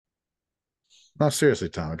No, seriously,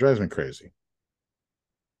 Tom, it drives me crazy.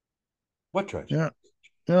 What drives you? Yeah,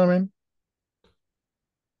 you know what I mean?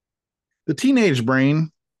 The teenage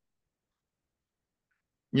brain,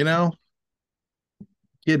 you know,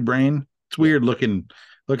 kid brain. It's Yeah, weird looking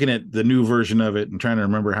at the new version of it and trying to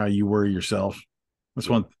remember how you were yourself. That's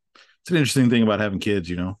yeah, one. It's an interesting thing about having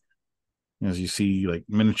kids, as you see like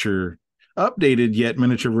miniature, updated yet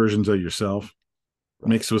miniature versions of yourself right,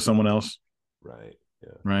 mixed with someone else, right, yeah.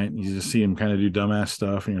 right? You just see them kind of do dumbass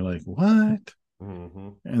stuff, and you're like, what? Hmm.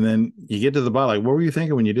 And then you get to the bottom, like, what were you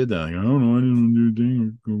thinking when you did that? Like, I don't know, I didn't do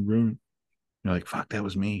a thing. You're like, fuck, that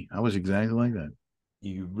was me. I was exactly like that.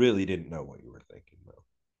 You really didn't know what you were thinking though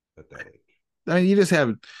at that age. I mean, you just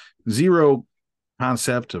have zero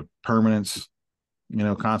concept of permanence,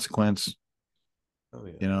 consequence, Oh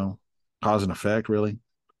yeah, you know, cause and effect, really,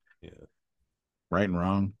 yeah, right and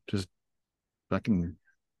wrong. Just fucking,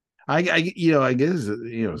 I guess,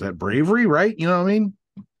 is that bravery, right? You know what I mean?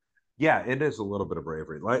 yeah. It is a little bit of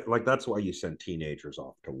bravery. Like that's why you send teenagers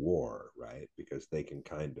off to war, right? Because they can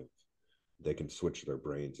switch their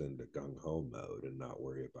brains into gung ho mode and not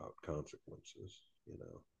worry about consequences. You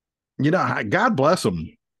know. God bless them.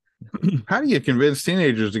 How do you convince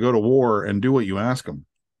teenagers to go to war and do what you ask them?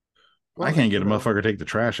 I Well, can't get a motherfucker to take the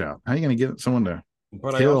trash out. How are you going to get someone to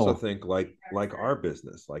but I also kill? think like our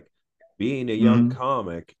business, like being a young Mm-hmm.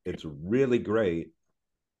 comic, it's really great.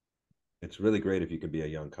 It's really great if you can be a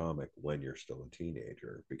young comic when you're still a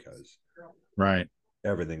teenager because Right.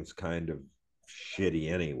 everything's kind of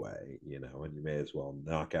shitty anyway, and you may as well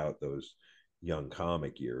knock out those young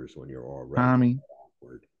comic years when you're already Tommy,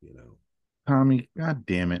 awkward. Tommy, God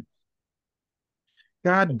damn it.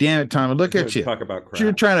 God damn it, Tommy. Look at you. Talk about You're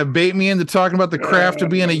craft. trying to bait me into talking about the craft of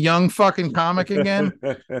being a young fucking comic again.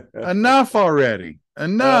 Enough already.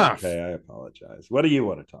 Enough. Okay, I apologize. What do you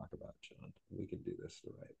want to talk about, John? We can do this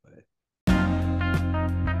the right way.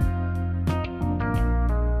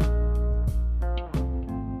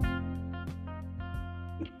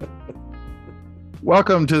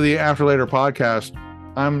 Welcome to the After Later podcast.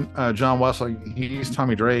 I'm John Wesley. He's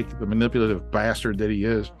Tommy Drake, the manipulative bastard that he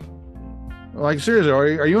is. Like, seriously,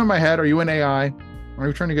 are you in my head? Are you in AI? Are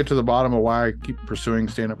you trying to get to the bottom of why I keep pursuing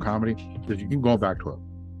stand-up comedy? Because you keep going back to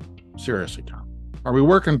it. Seriously, Tom. Are we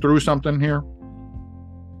working through something here?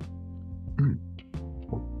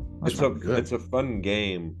 It's a fun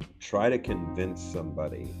game. Try to convince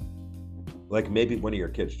somebody, like maybe one of your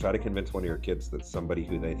kids, try to convince one of your kids that somebody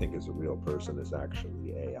who they think is a real person is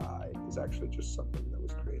actually AI, is actually just something that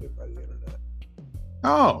was created by the internet.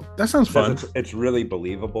 Oh, that sounds Because fun. it's really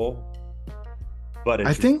believable, but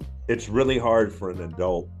I think. it's really hard for an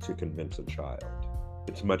adult to convince a child.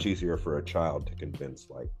 It's much easier for a child to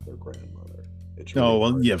convince like their grandmother. It's really Oh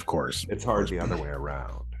well, hard. yeah, of course. It's Of hard course. the other way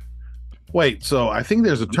around. Wait, so I think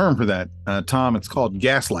there's a term for that, Tom. It's called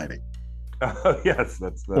gaslighting, Yes,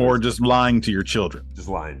 that or is just lying to your children. just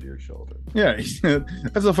lying to your children. Yeah,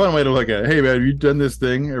 that's a fun way to look at it. Hey man, have you done this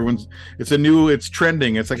thing? It's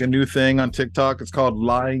trending. It's like a new thing on TikTok. It's called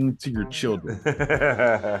lying to your children.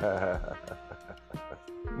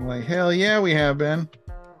 I'm like, hell yeah, we have been.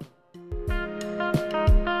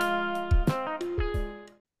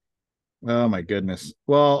 Oh my goodness.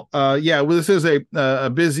 Well, yeah, well, this is a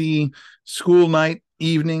busy school night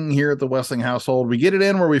evening here at the Westling household. We get it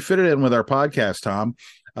in where we fit it in with our podcast, Tom.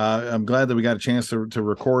 I'm glad that we got a chance to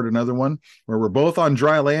record another one where we're both on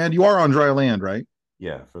dry land. You are on dry land, right?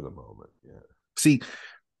 Yeah, for the moment. Yeah. See,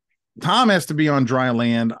 Tom has to be on dry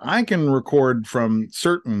land. I can record from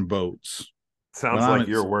certain boats when Sounds I'm like at,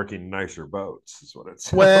 you're working nicer boats, is what it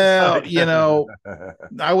sounds well,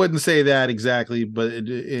 like. I wouldn't say that exactly, but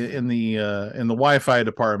in the Wi-Fi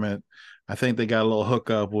department, I think they got a little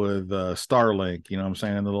hookup with Starlink. You know what I'm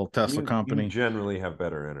saying? The little Tesla You company. generally have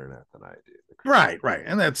better internet than I do. Right, right,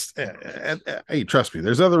 and that's hey, trust me.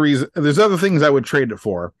 There's other reasons. There's other things I would trade it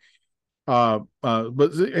for. But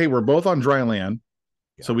hey, we're both on dry land,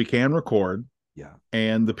 Yeah. so we can record. Yeah.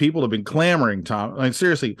 And the people have been clamoring, Tom. Like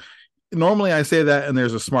seriously, normally I say that, and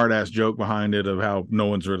there's a smart ass joke behind it of how no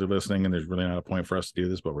one's really listening, and there's really not a point for us to do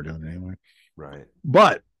this, but we're doing it anyway. Right.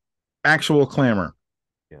 But actual clamor,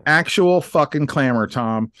 Yeah. actual fucking clamor,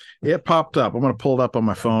 Tom. It popped up. I'm going to pull it up on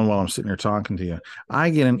my phone while I'm sitting here talking to you.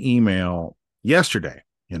 I get an email yesterday,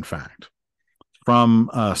 in fact, from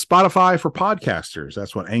Spotify for podcasters.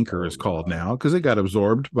 That's what Anchor is called now because it got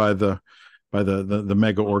absorbed by the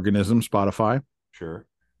mega organism Spotify. Sure.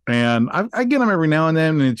 And I get them every now and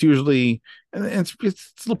then, and it's usually it's a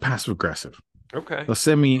little passive aggressive. Okay. They'll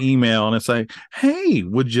send me an email, and it's like, "Hey,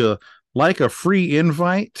 would you like a free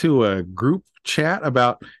invite to a group chat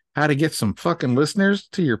about how to get some fucking listeners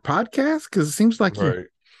to your podcast? Because it seems like Right.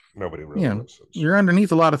 Nobody really listens. You're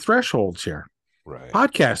underneath a lot of thresholds here. Right.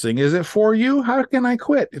 Podcasting, is it for you? How can I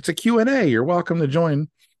quit? It's a Q&A. You're welcome to join.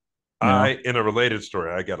 In a related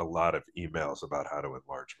story, I get a lot of emails about how to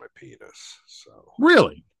enlarge my penis. So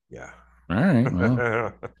really? Yeah. All right.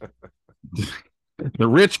 Well, the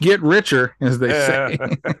rich get richer, as they say.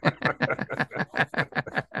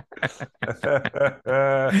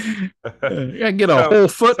 I get a whole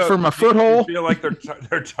foot from a foothole. Do you feel like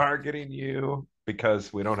they're targeting you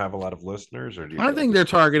because we don't have a lot of listeners, or do you? I think they're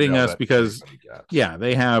targeting us because,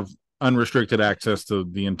 they have unrestricted access to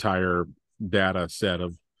the entire data set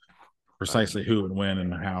of precisely who and when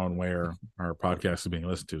and how and where our podcast is being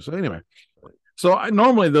listened to. So anyway,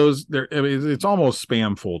 normally it's almost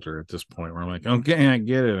spam folder at this point where I'm like, okay, I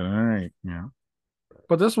get it. All right. Yeah.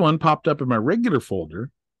 But this one popped up in my regular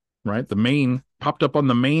folder, right? The main popped up on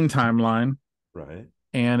the main timeline. Right.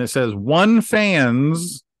 And it says one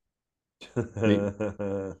fans have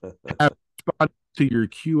responded to your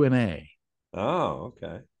Q&A. Oh,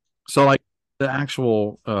 okay. So like the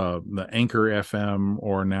actual the Anchor FM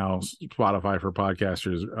or now Spotify for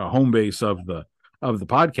podcasters home base of the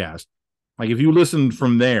podcast. Like if you listen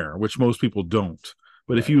from there, which most people don't,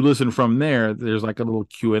 but if you listen from there, there's like a little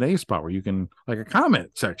Q&A spot where you can, like a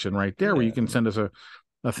comment section right there where you can send us a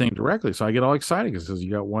thing directly. So I get all excited because it says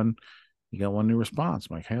you got one new response.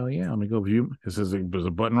 I'm like, hell yeah, let me go view. It says there's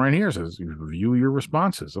a button right here. It says view your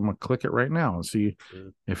responses. I'm gonna click it right now and see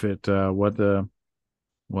if it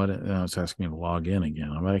it's asking me to log in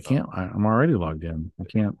again. I can't. I'm already logged in. I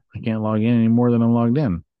can't log in any more than I'm logged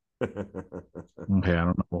in. Okay, I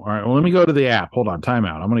don't know. All right, well, let me go to the app. Hold on,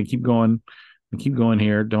 timeout. I'm gonna keep going. Keep going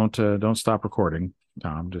here. Don't stop recording,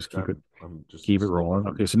 Tom. Just keep it rolling.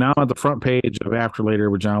 Okay, so now I'm at the front page of After Later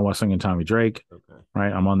with John Wessling and Tommy Drake. Okay.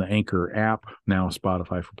 Right, I'm on the Anchor app now,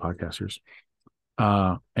 Spotify for podcasters.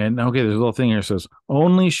 And okay, there's a little thing here that says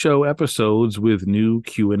only show episodes with new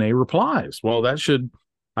Q&A replies. Well, I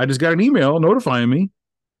just got an email notifying me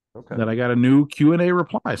that I got a new Q&A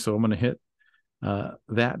reply. So I'm going to hit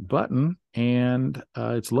that button, and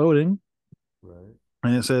it's loading. Right.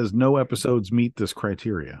 And it says no episodes meet this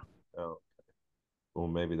criteria. Oh, well,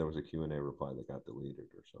 maybe there was a Q&A reply that got deleted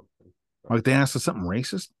or something. Like they asked us something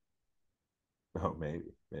racist? Oh, maybe.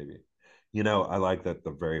 You know, I like that the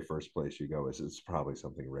very first place you go is it's probably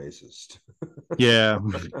something racist. Yeah.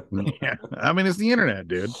 I mean, it's the internet,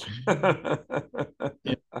 dude.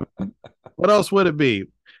 What else would it be?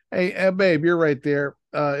 Hey, babe, you're right there.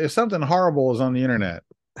 If something horrible is on the internet,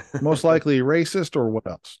 most likely racist, or what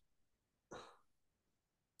else?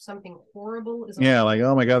 Something horrible is like,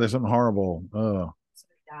 oh my God, there's something horrible. Oh.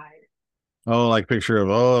 Somebody died. Oh, like picture of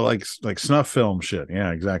like snuff film shit. Yeah,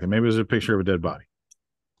 exactly. Maybe it's a picture of a dead body.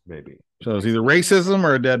 Maybe. So it's either racism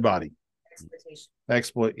or a dead body.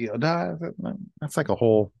 Exploitation. That's like a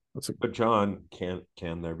whole. But John, can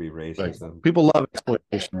there be racism? Like, people love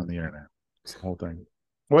exploitation on the internet. It's the whole thing.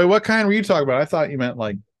 Wait, what kind were you talking about? I thought you meant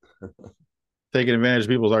like taking advantage of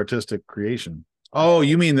people's artistic creation. Oh,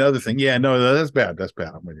 you mean the other thing? Yeah, no, that's bad. That's bad.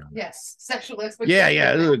 I'm with you. Yes, sexual exploitation.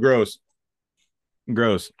 Yeah, this is gross.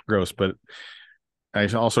 But I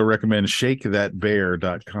also recommend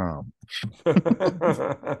shakethatbear.com.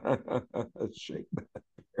 Shake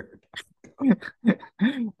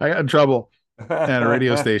I got in trouble at a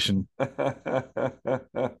radio station. And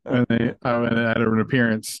I had an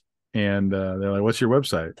appearance, and they're like, what's your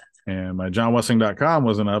website? And my johnwessling.com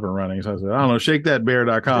wasn't up and running. So I said, I don't know,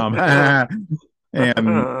 shakethatbear.com. And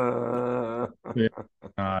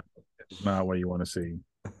it's not what you want to see.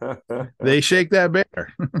 They shake that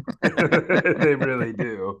bear. They really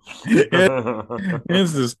do.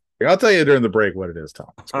 It's this. I'll tell you during the break what it is, Tom.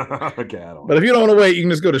 Okay, but if you don't want to wait, you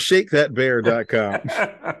can just go to shakethatbear.com.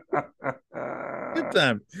 Good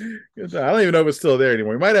time. I don't even know if it's still there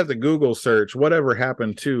anymore. You might have to Google search whatever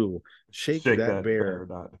happened to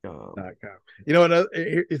shakethatbear.com. You know what?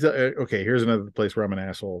 Okay, here's another place where I'm an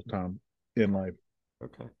asshole, Tom, in life.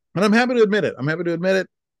 Okay. And I'm happy to admit it. I'm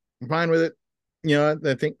fine with it. You know,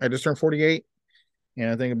 I think I just turned 48. And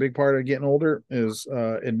I think a big part of getting older is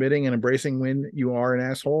admitting and embracing when you are an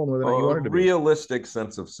asshole and whether or not you want it to be. A realistic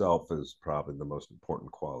sense of self is probably the most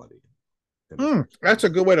important quality. That's a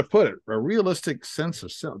good way to put it. A realistic sense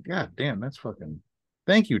of self. God damn, that's fucking.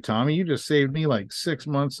 Thank you, Tommy. You just saved me like 6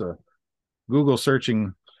 months of Google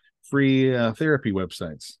searching free therapy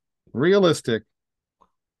websites. Realistic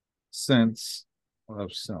sense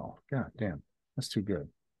of self. God damn, that's too good.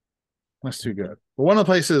 That's too good. But one of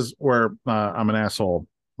the places where I'm an asshole.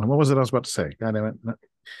 What was it I was about to say? God damn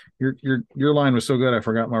it! Your line was so good, I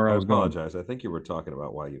forgot where I was going. I think you were talking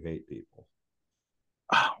about why you hate people.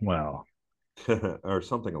 Well, or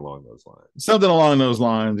something along those lines. Something along those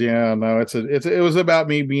lines. Yeah, no, it was about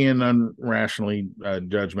me being unrationally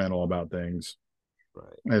judgmental about things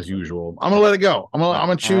Right. as usual. I'm gonna let it go. I'm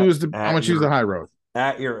gonna choose the high road.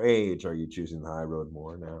 At your age, are you choosing the high road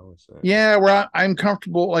more now? Yeah, where I'm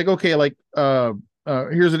comfortable. Like, okay, like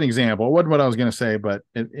here's an example. It wasn't what I was gonna say, but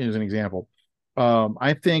it is an example.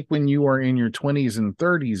 I think when you are in your 20s and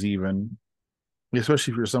 30s, even,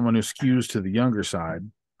 especially if you're someone who skews to the younger side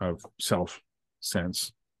of self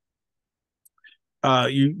sense,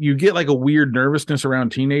 you get like a weird nervousness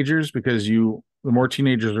around teenagers because the more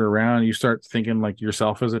teenagers are around, you start thinking like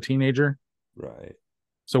yourself as a teenager. Right.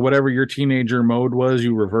 So whatever your teenager mode was,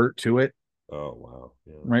 you revert to it. Oh wow!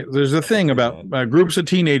 Yeah. Right. There's a thing about groups of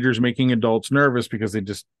teenagers making adults nervous because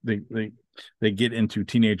they get into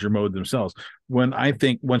teenager mode themselves. When I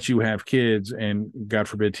think once you have kids and God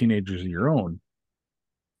forbid teenagers of your own,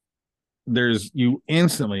 you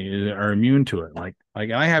instantly are immune to it. Like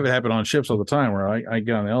I have it happen on ships all the time where I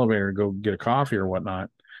get on the elevator, go get a coffee or whatnot,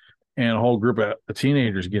 and a whole group of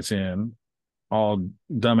teenagers gets in, all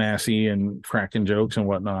dumbassy and cracking jokes and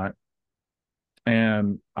whatnot,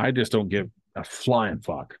 and I just don't give a flying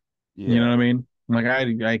fuck. Yeah. You know what I mean? Like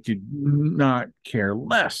I could not care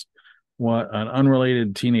less what an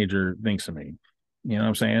unrelated teenager thinks of me. You know what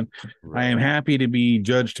I'm saying? Right. I am happy to be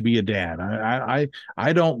judged to be a dad.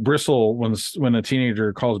 I don't bristle when a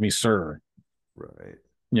teenager calls me sir. Right.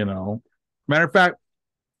 You know. Matter of fact,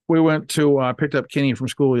 we went to picked up Kenny from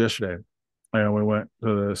school yesterday, and we went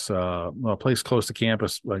to this place close to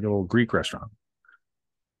campus, like a little Greek restaurant.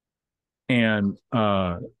 And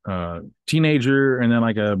teenager and then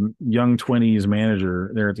like a young 20s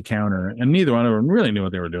manager there at the counter, and neither one of them really knew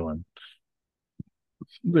what they were doing.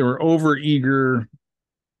 They were over eager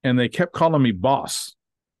and they kept calling me boss.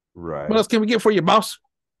 Right. What else can we get for you, boss?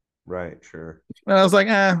 Right, sure. And I was like,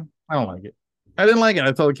 I don't like it. I didn't like it.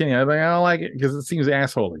 I told Kenny, I don't like it because it seems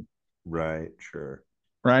assholey. Right, sure.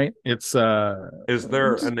 Right. It's is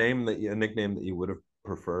there a nickname that you would have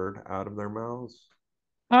preferred out of their mouths?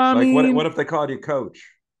 I mean, what if they called you coach?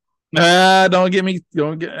 Don't get me.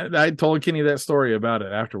 I told Kenny that story about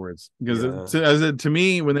it afterwards because to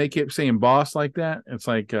me, when they kept saying boss like that, it's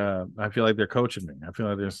like I feel like they're coaching me. I feel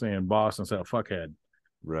like they're saying boss instead of fuckhead.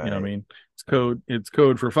 Right. You know what I mean? It's code. It's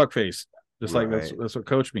code for fuckface. Just like that's what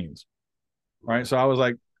coach means. Right. So I was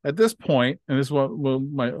like, at this point, and this is what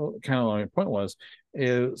my point was,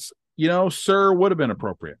 is sir would have been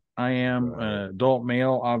appropriate. I am an adult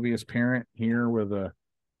male, obvious parent here with a,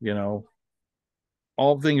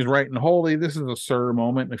 all things right and holy. This is a sir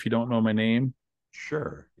moment. If you don't know my name,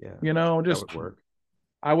 sure, yeah, just that would work.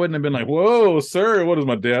 I wouldn't have been like, "Whoa, sir, what is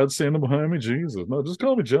my dad standing behind me?" Jesus, no, just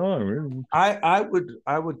call me John. I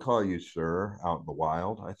would call you sir out in the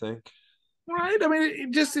wild. I think. Right. I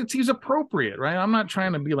mean, it seems appropriate, right? I'm not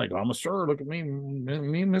trying to be like, I'm a sir. Look at me,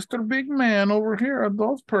 Mr. Big Man over here,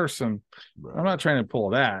 adult person. Right. I'm not trying to pull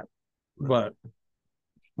that, but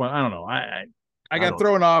I don't know. I got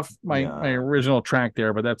thrown off my original track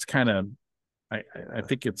there, but that's kind of, I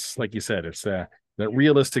think it's like you said, it's that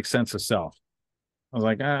realistic sense of self. I was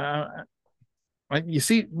like, I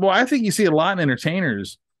think you see a lot in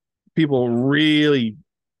entertainers, people really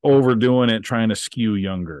overdoing it, trying to skew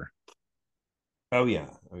younger. Oh yeah.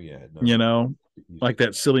 No. Like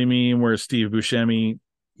that silly meme where Steve Buscemi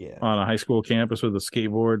on a high school campus with a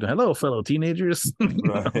skateboard. Hello, fellow teenagers.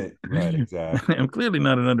 Right, exactly. I'm clearly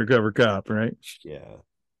not an undercover cop, right? Yeah.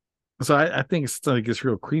 So I think it's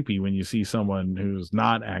real creepy when you see someone who's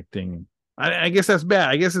not acting. I guess that's bad.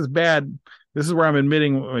 I guess it's bad. This is where I'm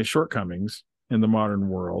admitting my shortcomings in the modern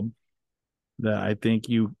world. That I think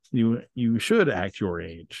you should act your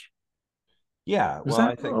age. Yeah, well,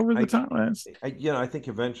 I think over the top. I think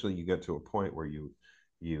eventually you get to a point where you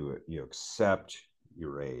accept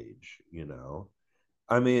your age.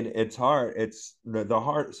 I mean, it's hard. It's the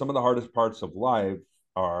hard. Some of the hardest parts of life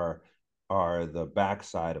are the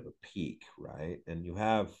backside of a peak, right? And you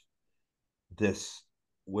have this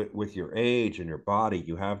with your age and your body.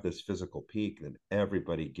 You have this physical peak that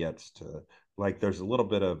everybody gets to. Like, there's a little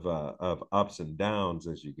bit of ups and downs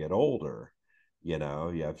as you get older. You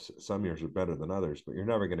have some years are better than others, but you're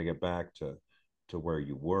never going to get back to where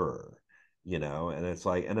you were, and it's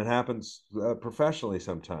like, and it happens professionally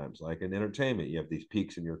sometimes, like in entertainment, you have these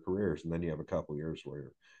peaks in your careers, and then you have a couple years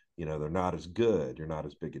where, they're not as good, you're not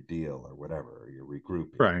as big a deal or whatever, or you're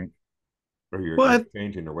regrouping. Right. Or you're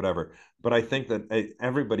changing or whatever. But I think that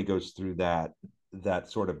everybody goes through that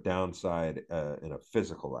sort of downside in a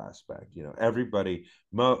physical aspect. Everybody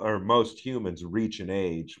or most humans reach an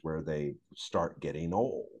age where they start getting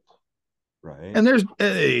old. right? And there's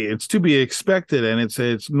it's to be expected, and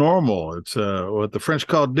it's normal. It's what the French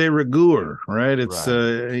call de rigueur, right? It's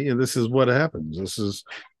this is what happens. This is,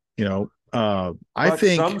 I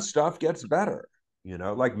think some stuff gets better.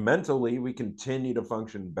 Like mentally, we continue to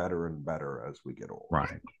function better and better as we get older.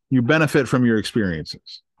 Right. You benefit from your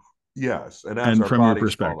experiences. Yes, and as our from your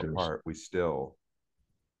bodies fall perspectives. apart, we still,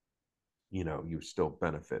 you still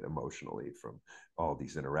benefit emotionally from all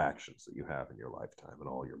these interactions that you have in your lifetime and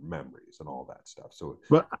all your memories and all that stuff. So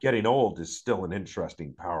getting old is still an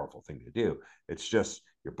interesting, powerful thing to do. It's just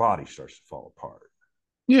your body starts to fall apart.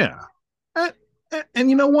 Yeah. And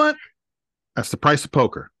you know what? That's the price of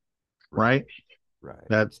poker, right? Right.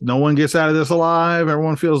 That's no one gets out of this alive.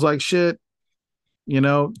 Everyone feels like shit,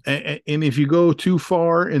 and if you go too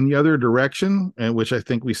far in the other direction, and which I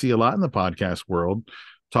think we see a lot in the podcast world,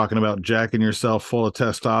 talking about jacking yourself full of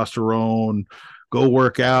testosterone, go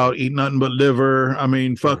work out, eat nothing but liver. I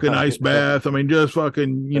mean, fucking ice bath. I mean, just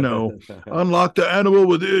fucking, unlock the animal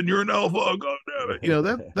within. You're an alpha. God damn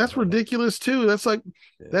it. That's ridiculous too. That's like,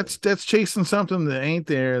 that's chasing something that ain't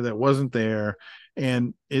there, that wasn't there.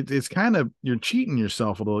 And it's kind of, you're cheating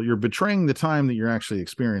yourself a little. You're betraying the time that you're actually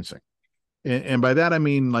experiencing. And by that, I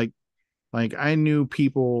mean, like I knew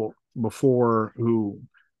people before who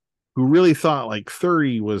really thought like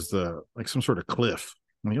 30 was like some sort of cliff.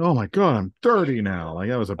 Like, oh my God, I'm 30 now. Like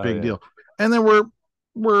that was a big deal. And then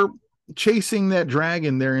we're chasing that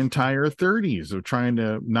dragon their entire 30s of trying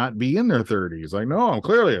to not be in their 30s. Like, no,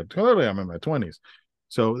 clearly I'm in my 20s.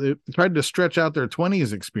 So they tried to stretch out their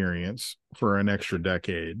 20s experience for an extra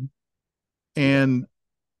decade. And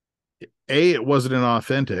it wasn't an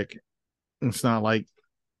authentic. It's not like,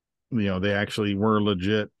 they actually were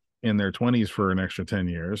legit in their 20s for an extra 10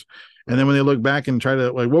 years. And then when they look back and try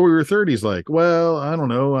to, like, what were your 30s like? Well, I don't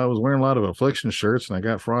know. I was wearing a lot of Affliction shirts and I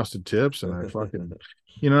got frosted tips and I fucking,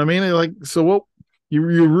 you know what I mean? Like, so what, you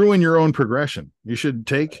ruin your own progression. You should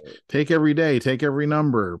take every day, take every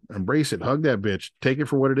number, embrace it, hug that bitch, take it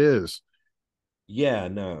for what it is. Yeah,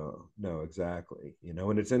 no, exactly.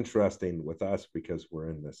 And it's interesting with us because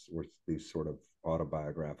we're these sort of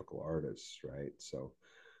autobiographical artists, right? So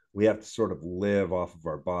we have to sort of live off of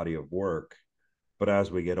our body of work. But as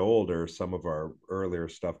we get older, some of our earlier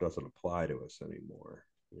stuff doesn't apply to us anymore,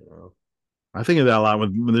 I think of that a lot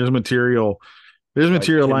when there's material. There's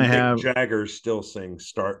material I have. Mick Jagger still sings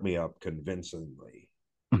 "Start Me Up" convincingly,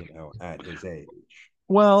 at his age.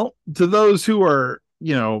 Well, to those who are,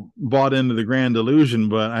 bought into the grand illusion,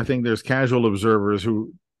 but I think there's casual observers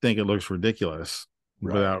who think it looks ridiculous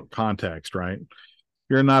without context, right?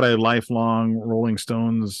 You're not a lifelong Rolling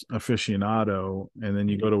Stones aficionado, and then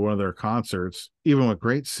you go to one of their concerts, even with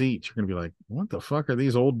great seats, you're going to be like, what the fuck are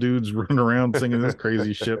these old dudes running around singing this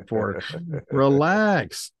crazy shit for?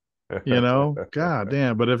 Relax, God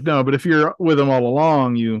damn. But if you're with them all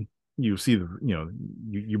along, you see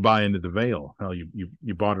you buy into the veil. Hell, you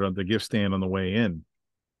bought it on the gift stand on the way in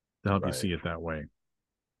to help you see it that way.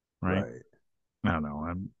 Right. I don't know.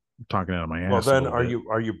 I'm talking out of my ass. Well, then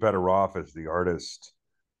are you better off as the artist?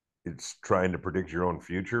 It's trying to predict your own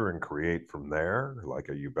future and create from there. Like,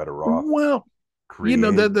 are you better off? Well,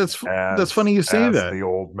 that's funny you say that. The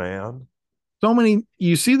old man.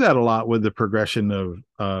 You see that a lot with the progression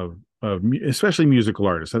of especially musical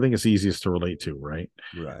artists. I think it's easiest to relate to, right?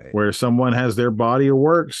 Right. Where someone has their body of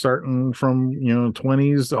work starting from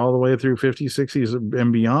 20s all the way through 50s, 60s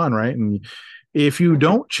and beyond, right? And if you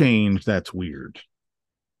don't change, that's weird.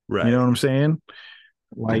 Right. You know what I'm saying?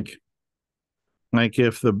 Like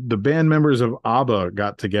if the band members of ABBA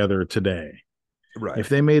got together today, right? If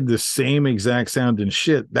they made the same exact sound and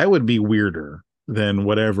shit, that would be weirder than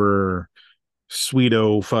whatever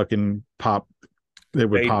sweeto fucking pop they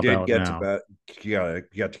would pop out now.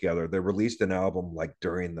 Get together. They released an album like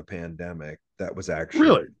during the pandemic that was actually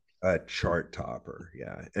really a chart topper.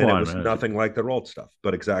 Yeah, and it was nothing like their old stuff,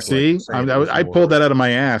 but exactly. See, I pulled that out of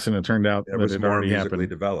my ass, and it turned out it was more musically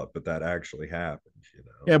developed, but that actually happened.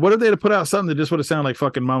 Yeah, what if they had put out something that just would have sounded like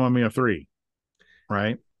fucking Mamma Mia 3,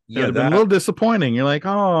 right? Yeah, it would have been a little disappointing. You're like,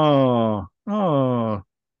 oh,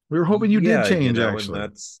 we were hoping you did change. Actually,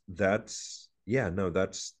 that's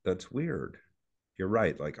weird. You're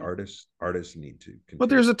right. Like artists need to continue. But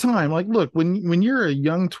there's a time, like, look, when you're a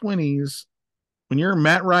young 20s, when you're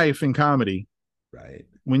Matt Rife in comedy, right?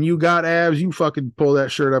 When you got abs, you fucking pull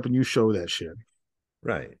that shirt up and you show that shit,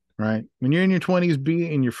 right? When you're in your 20s,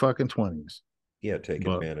 be in your fucking 20s. Yeah, take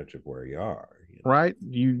advantage of where you are. Right?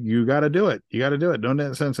 You got to do it. You got to do it. Don't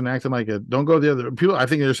in sense and acting like it. Don't go the other people. I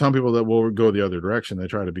think there's some people that will go the other direction. They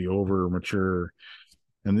try to be over mature,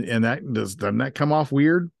 and that doesn't that come off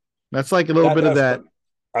weird? That's like a little bit of that.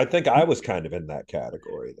 I think I was kind of in that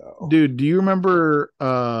category though. Dude, do you remember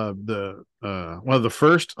the one of the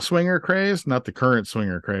first swinger craze? Not the current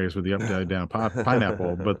swinger craze with the upside down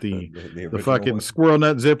pineapple, but the fucking one? squirrel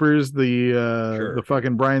nut zippers, Sure. the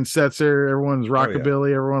fucking Brian Setzer, everyone's Oh, yeah.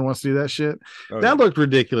 rockabilly, everyone wants to do that shit. Oh, that yeah. looked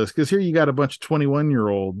ridiculous because here you got a bunch of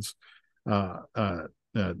 21-year-olds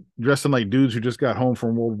dressing like dudes who just got home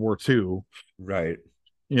from World War II. Right.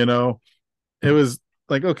 You know, it was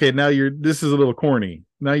like, okay, now this is a little corny.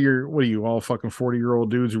 Now what are you, all fucking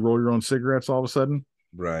 40-year-old dudes who roll your own cigarettes all of a sudden?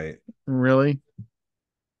 Right. Really?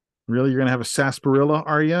 You're gonna have a sarsaparilla,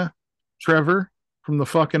 are you, Trevor, from the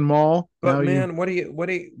fucking mall? But now man, what are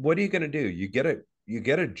you gonna do? You get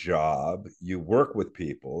a job, you work with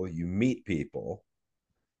people, you meet people,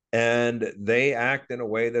 and they act in a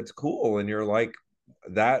way that's cool, and you're like,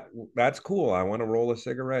 that's cool. I want to roll a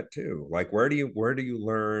cigarette too. Like, where do you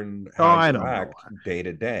learn how I you don't act know. day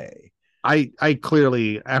to day? I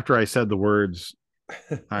clearly, after I said the words,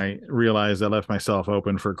 I realized I left myself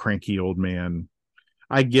open for cranky old man.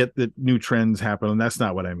 I get that new trends happen, and that's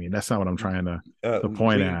not what I mean. That's not what I'm trying to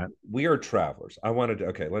point at. We are travelers. I wanted to,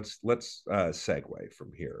 okay, let's segue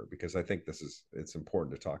from here, because I think it's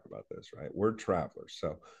important to talk about this, right? We're travelers.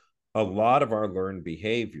 So a lot of our learned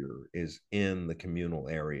behavior is in the communal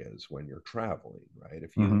areas when you're traveling, right?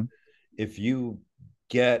 If you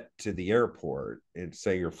get to the airport and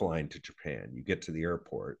say you're flying to Japan, you get to the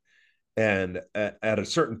airport, and at a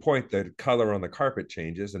certain point, the color on the carpet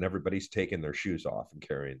changes and everybody's taking their shoes off and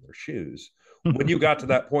carrying their shoes. When you got to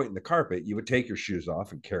that point in the carpet, you would take your shoes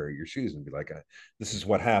off and carry your shoes and be like, this is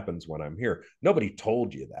what happens when I'm here. Nobody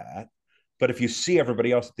told you that. But if you see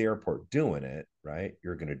everybody else at the airport doing it, right,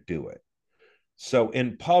 you're going to do it. So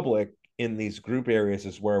in public, in these group areas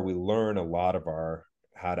is where we learn a lot of our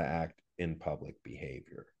how to act in public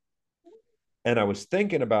behavior. And I was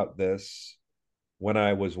thinking about this when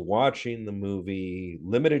I was watching the movie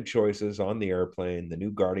Limited Choices on the airplane. The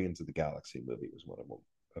new Guardians of the Galaxy movie was one of them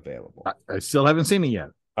available. I still haven't seen it yet.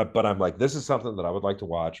 But I'm like, this is something that I would like to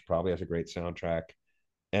watch. Probably has a great soundtrack.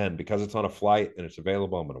 And because it's on a flight and it's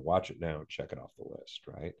available, I'm going to watch it now and check it off the list,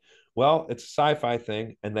 right? Well, it's a sci-fi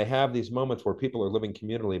thing, and they have these moments where people are living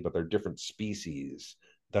communally, but they're different species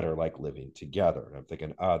that are like living together. And I'm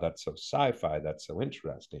thinking, oh, that's so sci-fi. That's so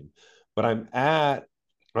interesting. But I'm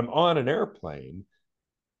on an airplane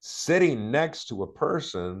sitting next to a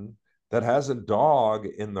person that has a dog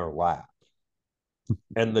in their lap.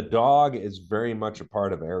 And the dog is very much a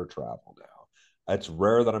part of air travel now. It's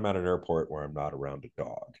rare that I'm at an airport where I'm not around a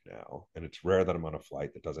dog now. And it's rare that I'm on a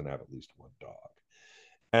flight that doesn't have at least one dog.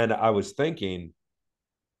 And I was thinking,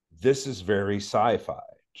 this is very sci-fi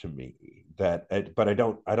to me, but I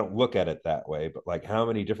don't look at it that way. But like, how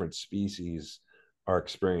many different species are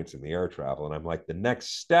experiencing the air travel? And I'm like, the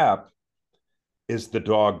next step is the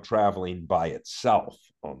dog traveling by itself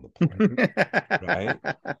on the plane, right?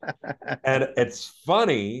 And it's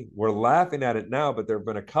funny, we're laughing at it now, but there have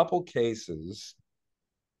been a couple cases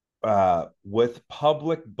with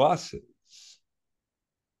public buses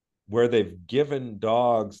where they've given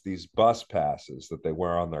dogs these bus passes that they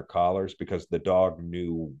wear on their collars because the dog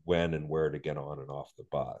knew when and where to get on and off the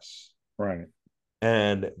bus. Right.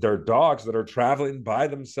 And they're dogs that are traveling by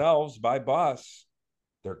themselves by bus.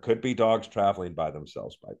 There could be dogs traveling by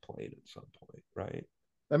themselves by plane at some point, right?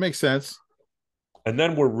 That makes sense. And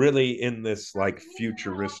then we're really in this like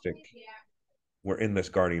futuristic, we're in this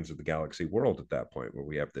Guardians of the Galaxy world at that point where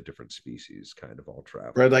we have the different species kind of all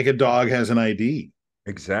traveling. Right, like a dog has an ID.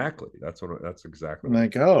 Exactly. That's exactly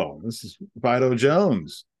like, oh, this is Fido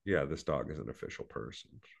Jones. Yeah, this dog is an official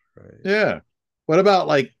person, right? Yeah. What about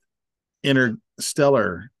like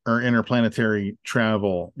interstellar or interplanetary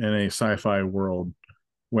travel in a sci-fi world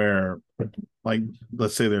where, like,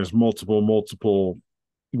 let's say there's multiple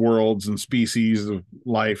worlds and species of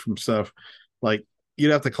life and stuff? Like,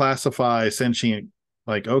 you'd have to classify sentient,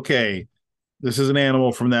 like, okay, this is an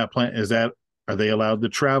animal from that planet. Are they allowed to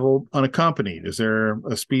travel unaccompanied? Is there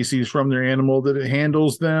a species from their animal that it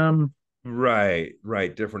handles them? Right.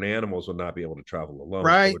 Different animals would not be able to travel alone.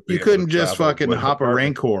 Right. You couldn't just fucking hop a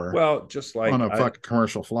Rancor. Well, just like on a fucking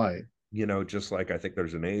commercial flight. Just like I think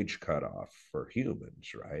there's an age cutoff for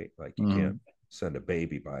humans, right? Like you can't send a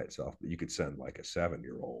baby by itself, but you could send like a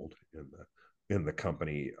 7-year-old in the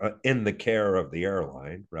company, in the care of the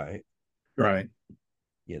airline, right? Right.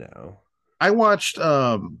 I watched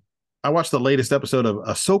the latest episode of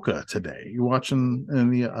Ahsoka today. You watching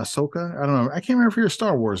the Ahsoka? I don't know. I can't remember if you're a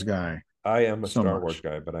Star Wars guy. I am a Star Wars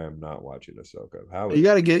guy, but I am not watching Ahsoka. You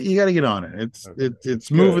got to get on it.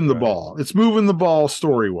 It's moving the ball. It's moving the ball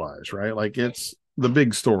story wise, right? Like it's the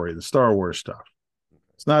big story, the Star Wars stuff.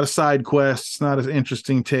 It's not a side quest. It's not an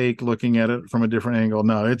interesting take looking at it from a different angle.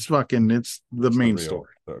 No, it's the main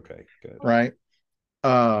story. Okay, good. Right.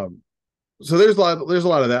 So there's a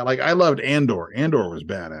lot of that. Like I loved Andor. Andor was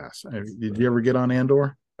badass. Did you ever get on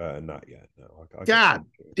Andor? Not yet. No. God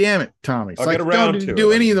damn it, Tommy. It's I'll like, get around don't to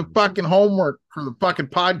do it. any of the fucking homework for the fucking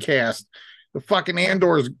podcast. The fucking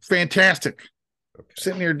Andor is fantastic. Okay.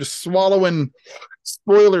 Sitting here just swallowing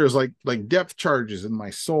spoilers like depth charges in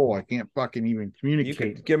my soul. I can't fucking even communicate.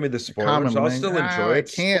 You can give me the spoilers. I'll still enjoy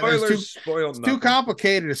it. I can't. Spoilers It's too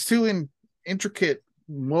complicated. It's too intricate,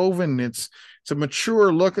 woven. It's a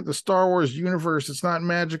mature look at the Star Wars universe. It's not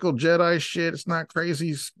magical Jedi shit. It's not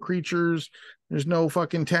crazy creatures. There's no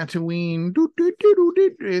fucking Tatooine.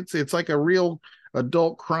 It's like a real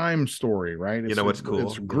adult crime story, right? You know what's cool?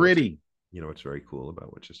 It's gritty. You know what's very cool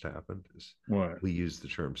about what just happened is what? We use the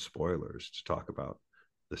term spoilers to talk about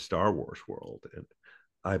the Star Wars world. And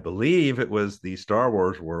I believe it was the Star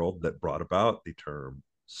Wars world that brought about the term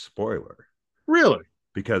spoiler. Really?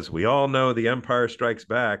 Because we all know The Empire Strikes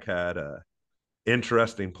Back had a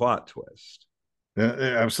interesting plot twist. Yeah,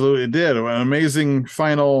 absolutely, it did. An amazing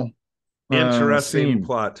final interesting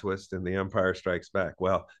plot twist in The Empire Strikes Back.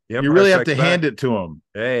 Well, you really have to hand it to him.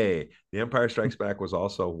 Hey, The Empire Strikes Back was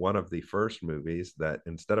also one of the first movies that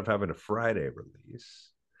instead of having a Friday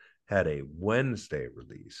release, had a Wednesday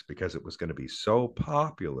release because it was going to be so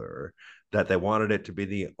popular that they wanted it to be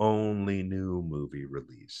the only new movie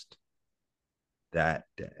released that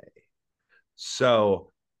day.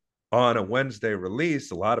 So on a Wednesday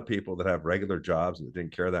release, a lot of people that have regular jobs and that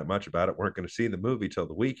didn't care that much about it weren't going to see the movie till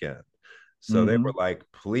the weekend. So they were like,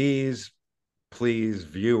 please,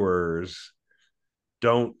 viewers,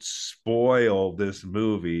 don't spoil this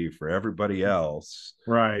movie for everybody else.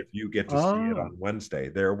 Right. If you get to see it on Wednesday.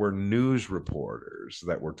 There were news reporters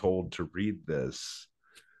that were told to read this.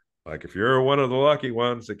 Like, if you're one of the lucky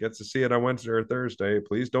ones that gets to see it on Wednesday or Thursday,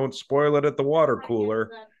 please don't spoil it at the water cooler.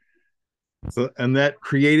 So, and that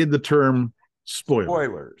created the term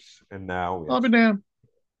spoilers. And now I'll be damned.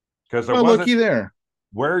 Because looky there.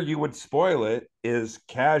 Where you would spoil it is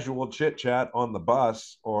casual chit chat on the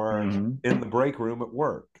bus or in the break room at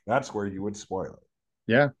work. That's where you would spoil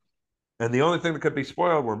it. Yeah. And the only thing that could be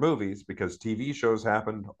spoiled were movies because TV shows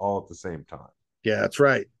happened all at the same time. Yeah, that's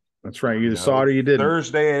right. That's right. You either saw it or you didn't.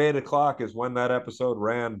 Thursday at 8:00 is when that episode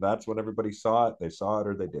ran. That's when everybody saw it. They saw it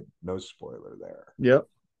or they didn't. No spoiler there. Yep.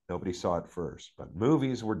 Nobody saw it first. But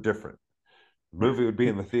movies were different. The movie would be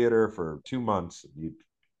in the theater for 2 months. And you'd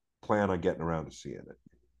plan on getting around to seeing it.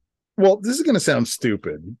 Well, this is going to sound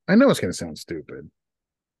stupid. I know it's going to sound stupid,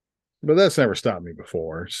 but that's never stopped me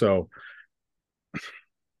before. So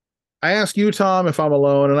I ask you, Tom, if I'm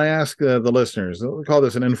alone, and I ask the listeners. We call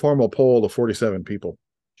this an informal poll of 47 people.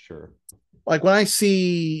 Sure. Like when you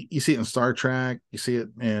see it in Star Trek, you see it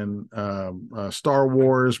in Star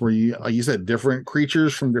Wars, where like you said, different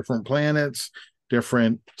creatures from different planets,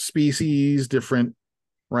 different species, different,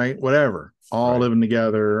 right? Whatever, all living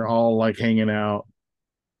together, all like hanging out.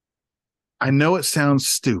 I know it sounds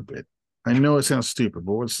stupid. But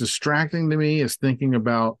what's distracting to me is thinking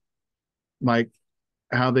about like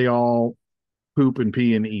how they all poop and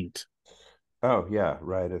pee and eat. Oh yeah,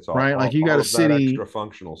 right. It's all right. Like you got a city extra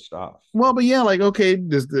functional stuff. Well, but yeah, like okay,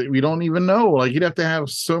 we don't even know. Like you'd have to have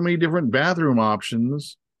so many different bathroom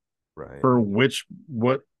options, right? For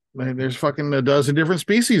there's fucking a dozen different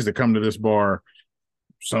species that come to this bar.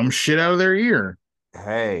 Some shit out of their ear.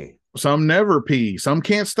 Hey. Some never pee. Some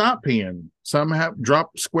can't stop peeing. Some have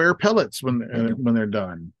drop square pellets when they're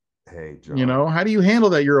done. Hey, John. You know, how do you handle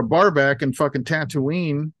that? You're a barback in fucking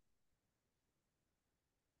Tatooine.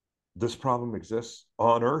 This problem exists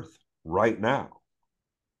on Earth right now.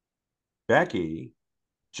 Becky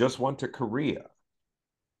just went to Korea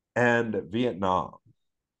and Vietnam.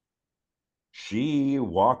 She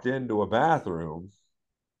walked into a bathroom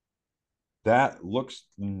that looks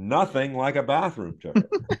nothing like a bathroom to her.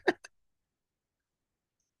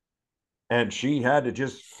 And she had to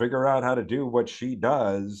just figure out how to do what she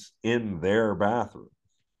does in their bathroom.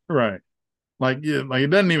 Right. Like it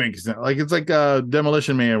doesn't even make sense. Like it's like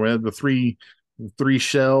Demolition Man where the three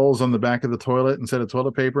shells on the back of the toilet instead of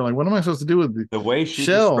toilet paper. Like, what am I supposed to do with the way she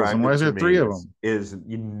shells? And why is there three of them? Is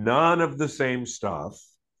none of the same stuff.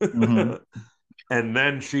 Mm-hmm. And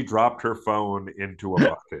then she dropped her phone into a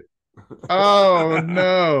bucket. Oh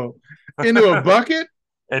no. Into a bucket?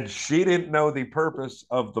 And she didn't know the purpose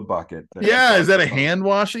of the bucket. Yeah, is that a hand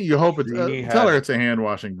washing? You hope it's tell her it's a hand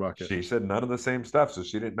washing bucket. She said none of the same stuff, so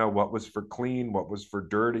she didn't know what was for clean, what was for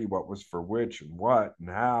dirty, what was for which, and what and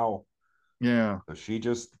how. Yeah. So she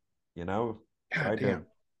just, tried to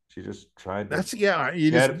She just tried to That's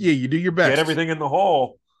you do your best. get everything in the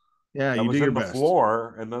hole. Yeah, that you was do your in the best.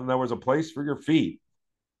 floor, and then there was a place for your feet.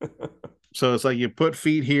 So it's like you put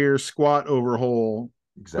feet here, squat over hole.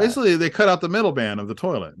 Exactly. Basically, they cut out the middle band of the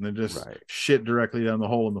toilet and they just shit directly down the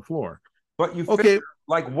hole in the floor. But you figure,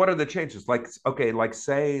 like, what are the changes? Like, okay, like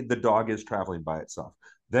say the dog is traveling by itself,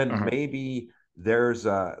 then maybe there's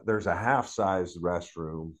a half-sized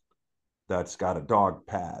restroom that's got a dog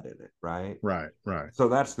pad in it, right? Right. So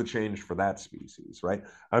that's the change for that species, right?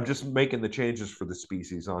 I'm just making the changes for the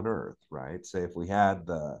species on Earth, right? Say if we had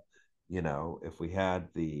the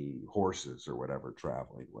horses or whatever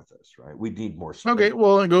traveling with us, right? We need more space. Okay,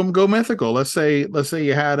 well, go mythical. Let's say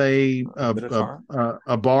you had a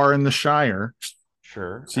bar in the Shire.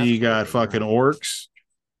 Sure. So you got fucking orcs,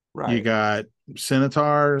 right? You got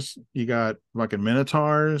centaurs, you got fucking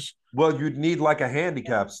minotaurs. Well, you'd need like a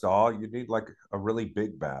handicap stall. You'd need like a really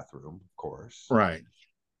big bathroom, of course. Right.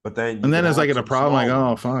 But then it's like a problem like,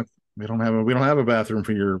 oh fuck, we don't have a bathroom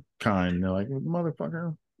for your kind. And they're like,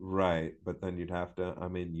 motherfucker. Right. But then you'd have to,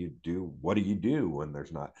 what do you do when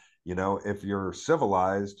there's not, if you're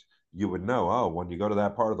civilized, you would know, oh, when you go to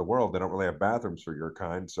that part of the world, they don't really have bathrooms for your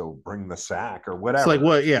kind. So bring the sack or whatever. It's like,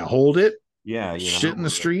 what? Yeah. Hold it. Yeah. Shit in the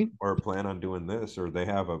street. Or plan on doing this, or they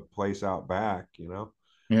have a place out back,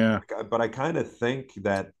 Yeah. But I kind of think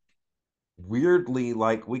that weirdly,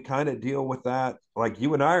 like we kind of deal with that. Like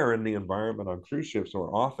you and I are in the environment on cruise ships where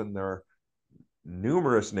often there are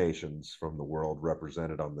numerous nations from the world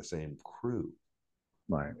represented on the same crew.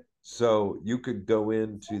 Right. So you could go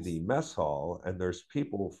into the mess hall and there's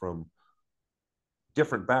people from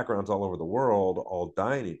different backgrounds all over the world all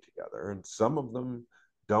dining together, and some of them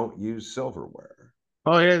don't use silverware.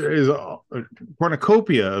 Oh yeah, there's a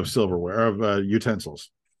cornucopia of silverware, of utensils.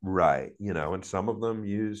 Right. And some of them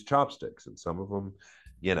use chopsticks and some of them,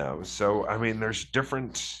 so there's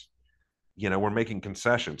different, we're making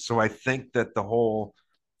concessions. So I think that the whole,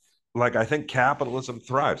 like, I think capitalism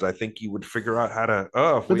thrives. I think you would figure out how to,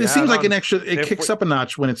 but it seems like it kicks up a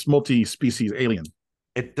notch when it's multi-species alien.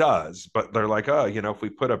 It does, but they're like, if we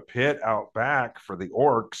put a pit out back for the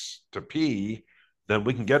orcs to pee, then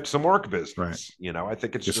we can get some orc business. Right. I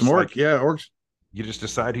think it's just some orc, orcs. You just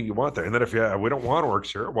decide who you want there. And then if we don't want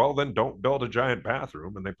orcs here, well, then don't build a giant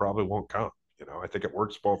bathroom and they probably won't come. I think it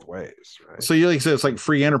works both ways. Right? So you like said, it's like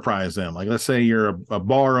free enterprise then. Like, let's say you're a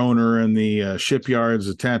bar owner in the shipyards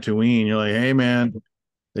of Tatooine. You're like, hey, man,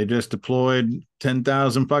 they just deployed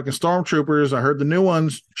 10,000 fucking stormtroopers. I heard the new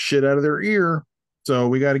ones shit out of their ear.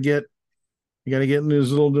 So you got to get in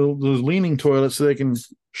those leaning toilets so they can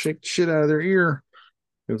shake shit out of their ear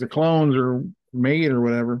because the clones are made or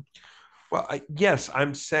whatever. Well, yes,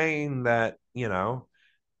 I'm saying that,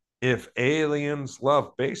 if aliens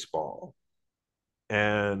love baseball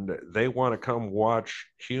and they want to come watch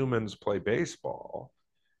humans play baseball,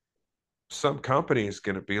 some company is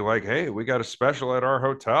going to be like, hey, we got a special at our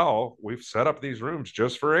hotel. We've set up these rooms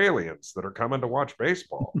just for aliens that are coming to watch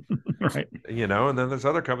baseball. Right. And then there's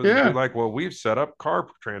other companies that be like, well, we've set up car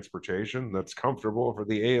transportation that's comfortable for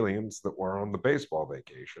the aliens that were on the baseball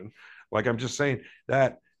vacation. Like, I'm just saying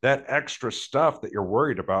that extra stuff that you're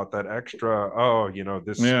worried about, that extra,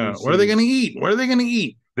 this species, what are they going to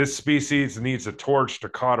eat? This species needs a torch to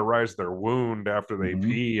cauterize their wound after they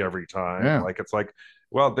pee every time. Yeah. Like, it's like,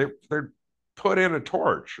 well, they're put in a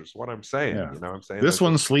torch is what I'm saying. Yeah. I'm saying this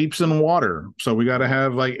one sleeps in water, so we got to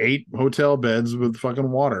have like 8 hotel beds with fucking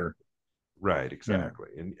water. Right, exactly.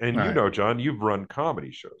 And John, you've run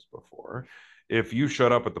comedy shows before. If you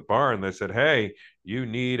showed up at the bar and they said, hey, you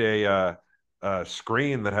need a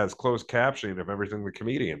screen that has closed captioning of everything the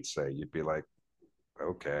comedians say, you'd be like,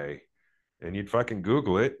 okay. And you'd fucking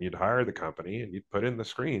Google it, you'd hire the company and you'd put in the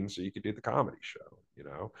screen so you could do the comedy show.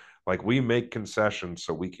 Like, we make concessions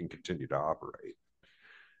so we can continue to operate.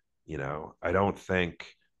 I don't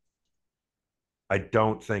think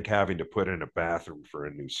having to put in a bathroom for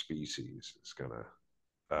a new species is gonna.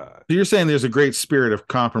 So you're saying there's a great spirit of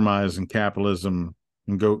compromise and capitalism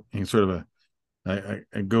and sort of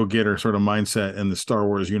a go-getter sort of mindset in the Star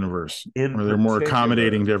Wars universe, where they're more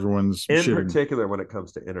accommodating to everyone's shitting. Particular when it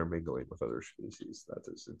comes to intermingling with other species. That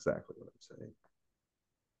is exactly what I'm saying.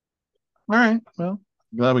 All right. Well,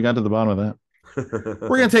 glad we got to the bottom of that.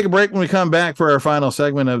 We're going to take a break. When we come back for our final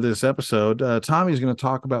segment of this episode, Tommy's going to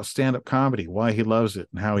talk about stand-up comedy, why he loves it,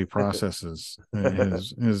 and how he processes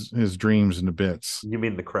his dreams into bits. You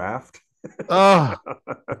mean the craft? Oh,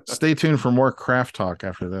 stay tuned for more craft talk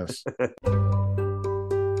after this.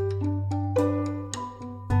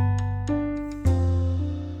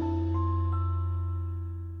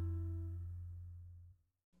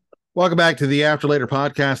 Welcome back to the After Later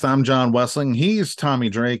podcast. I'm John Wessling. He's Tommy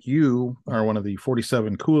Drake. You are one of the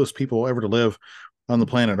 47 coolest people ever to live on the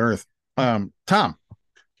planet Earth. Tom.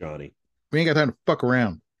 Johnny. We ain't got time to fuck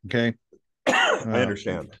around, okay? I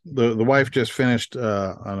understand. The wife just finished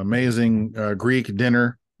an amazing Greek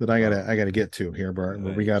dinner that I gotta get to here, but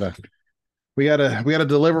nice. we gotta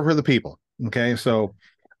deliver for the people. Okay, so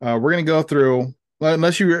we're gonna go through.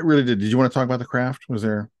 Unless you really did you want to talk about The Craft? Was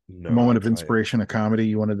there a moment of inspiration, a comedy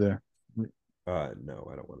you wanted to? No,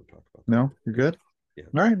 I don't want to talk about that. No, you're good. Yeah.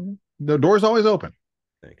 All right, the door's always open.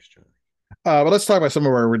 Thanks, John. But let's talk about some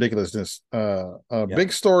of our ridiculousness.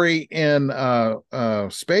 Big story in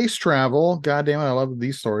space travel. God damn it, I love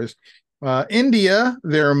these stories. India,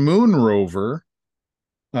 their moon rover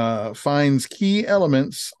finds key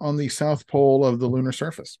elements on the south pole of the lunar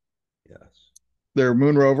surface. Yes. Their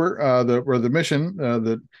moon rover, the mission,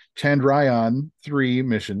 the Chandrayaan-3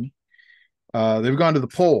 mission, they've gone to the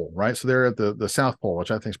pole, right? So they're at the south pole,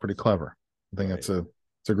 which I think is pretty clever. I think it's a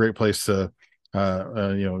great place to.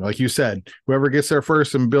 Like you said, whoever gets there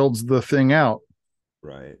first and builds the thing out,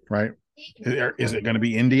 right? Is it going to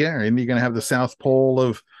be India? Or India going to have the south pole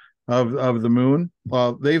of the moon?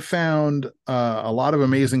 Well, they've found a lot of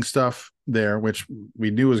amazing stuff there, which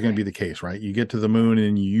we knew was going to be the case, right? You get to the moon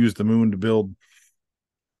and you use the moon to build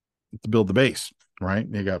the base, right?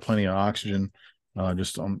 You got plenty of oxygen.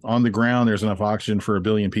 Just on the ground, there's enough oxygen for 1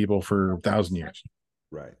 billion people for 1,000 years.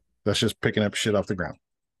 Right. That's just picking up shit off the ground.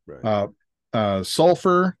 Right.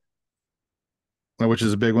 Sulfur, which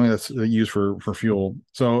is a big one that's used for fuel.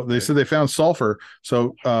 So they said they found sulfur.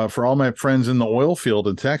 So for all my friends in the oil field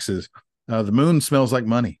in Texas, the moon smells like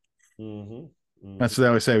money. Mm-hmm. Mm-hmm. That's what they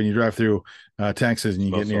always say when you drive through Texas and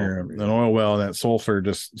you get near an oil well, and that sulfur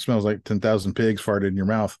just smells like 10,000 pigs farted in your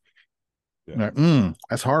mouth. Yeah. Like,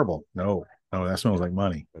 that's horrible. No, that smells like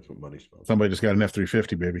money. That's what money smells. Somebody just got an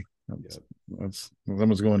F-350, baby. That's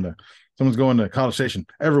someone's going to College Station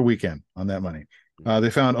every weekend on that money. They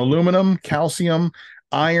found aluminum, calcium,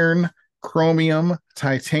 iron, chromium,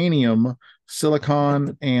 titanium,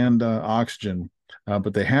 silicon, and oxygen.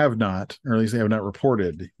 But they have not, or at least they have not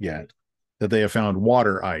reported yet, that they have found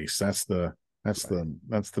water ice. That's the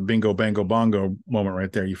bingo bango bongo moment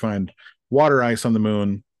right there. You find water ice on the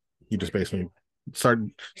moon, you just basically start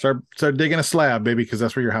digging a slab, baby, because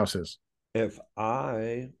that's where your house is. If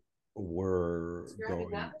I were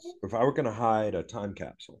going to hide a time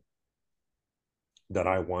capsule that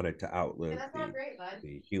I wanted to outlive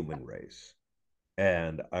the human race,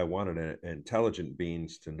 and I wanted intelligent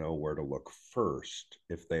beings to know where to look first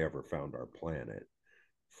if they ever found our planet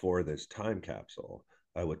for this time capsule,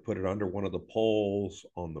 I would put it under one of the poles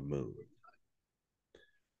on the moon.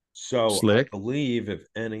 So Slick. I believe if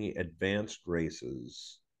any advanced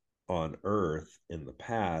races on Earth in the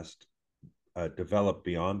past developed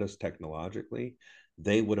beyond us technologically,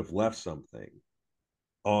 they would have left something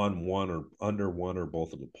on one or under one or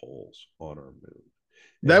both of the poles on our moon.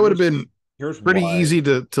 That would have been pretty easy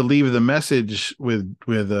to leave the message with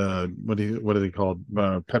what are they called,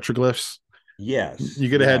 petroglyphs. Yes, you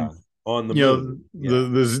could have had on the moon.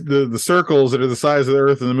 The circles that are the size of the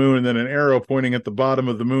Earth and the moon, and then an arrow pointing at the bottom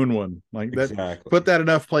of the moon one, like that. Exactly. Put that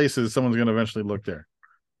enough places, someone's going to eventually look there.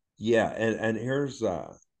 Yeah, and here's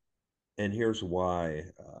why.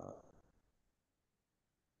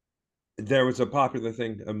 There was a popular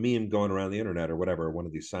thing, a meme going around the internet or whatever, one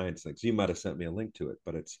of these science things. You might have sent me a link to it,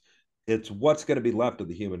 but it's what's going to be left of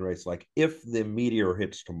the human race. Like if the meteor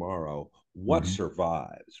hits tomorrow, what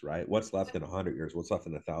survives, right? What's left in 100 years? What's left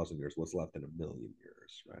in 1,000 years? What's left in 1,000,000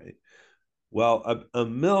 years, right? Well, a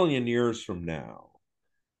million years from now,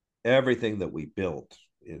 everything that we built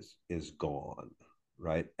is gone,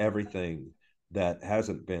 right? Everything that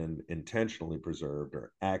hasn't been intentionally preserved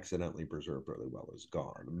or accidentally preserved really well is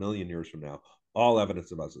gone. 1,000,000 years from now, all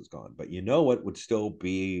evidence of us is gone. But you know what would still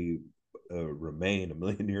be remain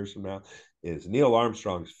 1,000,000 years from now is Neil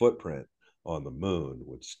Armstrong's footprint on the moon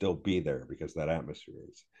would still be there because that atmosphere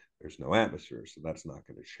there's no atmosphere, so that's not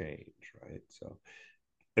going to change, right? So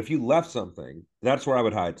if you left something, that's where I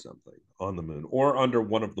would hide something, on the moon or under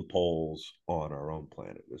one of the poles on our own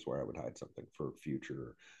planet is where I would hide something for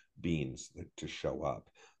future beings to show up.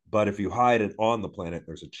 But if you hide it on the planet,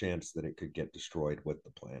 there's a chance that it could get destroyed with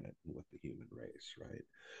the planet and with the human race, right?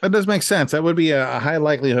 That does make sense. That would be a high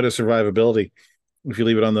likelihood of survivability if you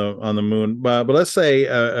leave it on the moon. But let's say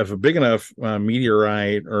if a big enough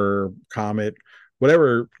meteorite or comet,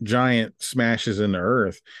 whatever giant smashes into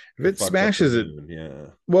Earth, if it smashes it,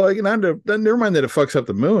 well, never mind that it fucks up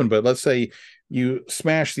the moon. But let's say you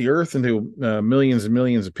smash the Earth into millions and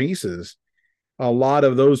millions of pieces. A lot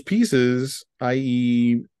of those pieces,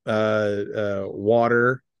 i.e.,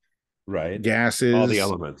 water, right? gases, All the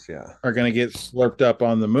elements, yeah, are going to get slurped up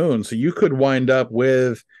on the moon. So you could wind up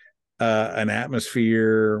with an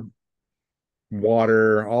atmosphere,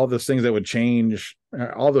 water, all those things that would change,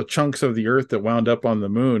 all the chunks of the Earth that wound up on the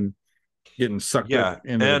moon getting sucked up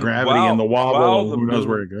yeah. into the And gravity and the wobble, and who knows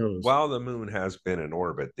where it goes. while the moon has been in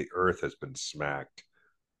orbit, the Earth has been smacked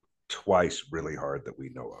twice really hard that we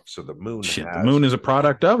know of. So the moon the moon is a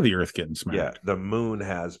product of the Earth getting smacked. Yeah, the moon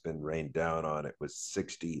has been rained down on. It was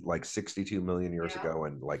 62 million years ago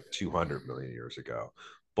and like 200 million years ago.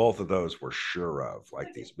 Both of those were sure of,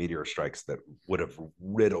 like these meteor strikes that would have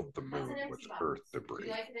riddled the moon with Earth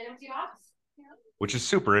debris, which is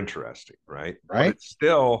super interesting, right? Right.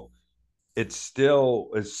 But it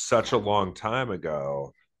still is such a long time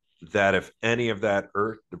ago that if any of that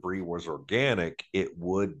Earth debris was organic, it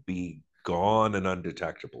would be gone and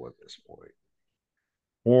undetectable at this point.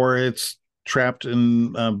 Or it's trapped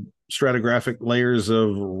in stratigraphic layers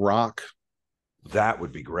of rock. That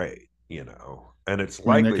would be great, you know. And it's I mean,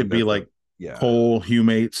 likely there could be like coal,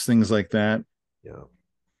 humates, things like that. Yeah.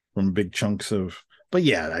 From big chunks of, but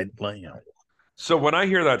yeah, you know. So when I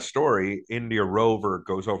hear that story, India rover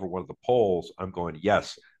goes over one of the poles, I'm going,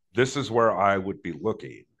 yes, this is where I would be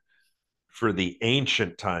looking for the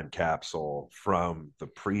ancient time capsule from the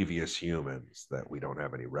previous humans that we don't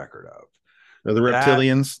have any record of. The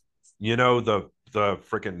reptilians. You know, the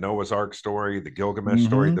freaking Noah's Ark story, the Gilgamesh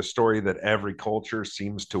story, the story that every culture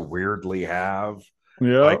seems to weirdly have.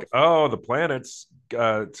 Yeah. Like, oh, the planet's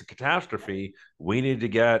it's a catastrophe. We need to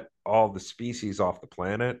get all the species off the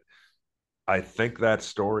planet. I think that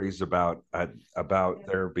story's about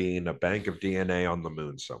there being a bank of DNA on the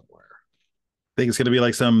moon somewhere. I think it's going to be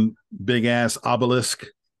like some big ass obelisk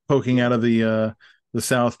poking out of the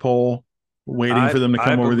South Pole, waiting for them to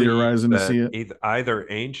come over the horizon to see it. Either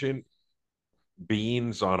ancient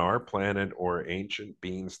beings on our planet or ancient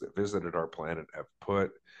beings that visited our planet have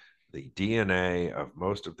put the DNA of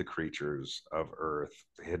most of the creatures of Earth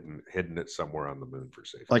hidden it somewhere on the moon for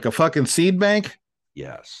safety. Like a fucking seed bank?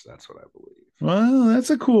 Yes, that's what I believe. Well, that's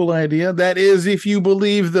a cool idea. That is, if you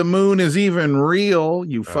believe the moon is even real,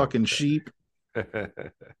 you fucking sheep.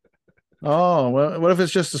 Oh, well, what if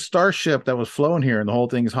it's just a starship that was flown here and the whole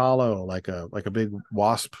thing's hollow, like a big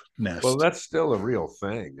wasp nest? Well, that's still a real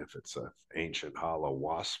thing if it's an ancient hollow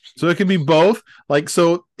wasp nest. So it can be both. Like,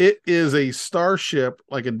 so it is a starship,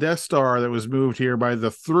 like a Death Star that was moved here by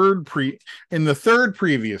the third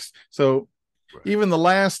previous. So right. Even the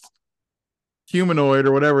last humanoid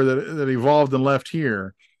or whatever that evolved and left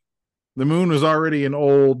here, the moon was already an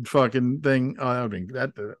old fucking thing. I mean,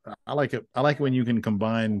 I like it. I like when you can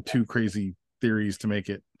combine two crazy theories to make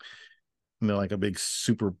it, you know, like a big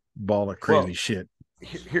super ball of crazy shit.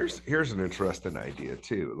 Here's an interesting idea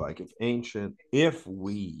too. Like if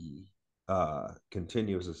we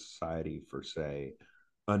continue as a society for say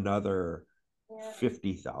another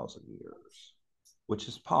 50,000 years, which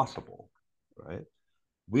is possible, right?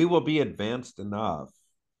 We will be advanced enough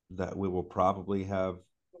that we will probably have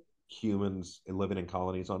humans living in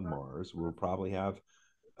colonies on Mars. We will probably have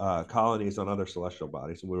colonies on other celestial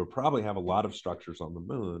bodies, and we will probably have a lot of structures on the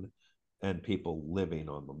moon and people living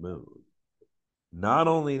on the moon. Not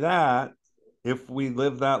only that, if we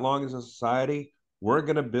live that long as a society, we're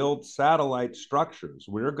going to build satellite structures.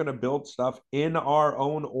 We're going to build stuff in our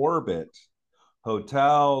own orbit.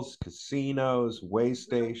 Hotels, casinos, way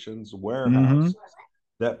stations, warehouses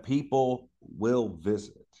that people will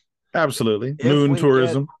visit. Absolutely. Moon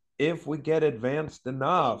tourism. If we get advanced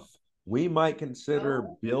enough, we might consider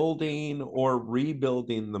building or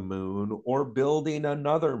rebuilding the moon or building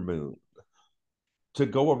another moon to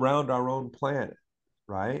go around our own planet,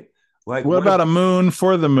 right? Like, what about a moon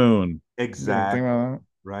for the moon? Exactly.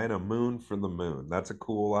 Right? A moon for the moon. That's a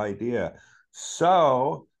cool idea.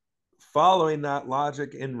 So, following that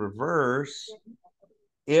logic in reverse,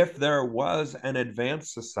 if there was an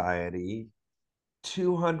advanced society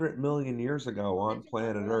 200 million years ago on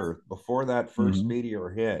planet Earth, before that first meteor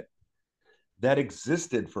hit, that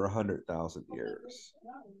existed for 100,000 years,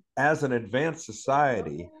 as an advanced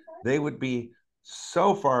society, they would be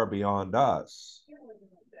so far beyond us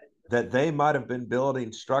that they might have been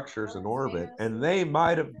building structures in orbit, and they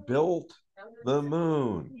might have built the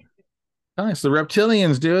moon. Nice. The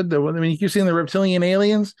reptilians, dude. I mean, you keep seeing the reptilian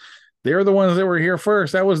aliens. They're the ones that were here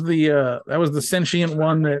first. That was the sentient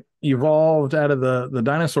one that evolved out of the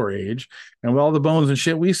dinosaur age. And with all the bones and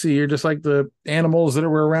shit we see are just like the animals that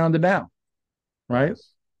were around now. Right?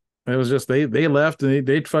 It was just they left and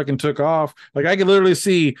they fucking took off. Like I could literally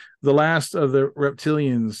see the last of the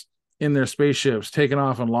reptilians in their spaceships, taking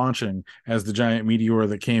off and launching as the giant meteor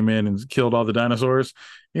that came in and killed all the dinosaurs.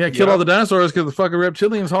 Yeah, killed all the dinosaurs because the fucking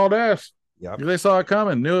reptilians hauled ass. Yep. They saw it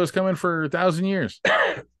coming, knew it was coming for 1,000 years.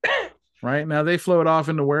 Right now, they float off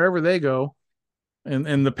into wherever they go,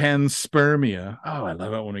 in the panspermia. Oh, I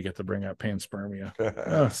love it when we get to bring up panspermia.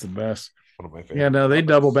 Oh, it's the best. One of my favorite. Yeah, no, they topics.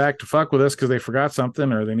 double back to fuck with us because they forgot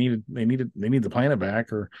something, or they need the planet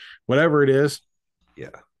back, or whatever it is. Yeah.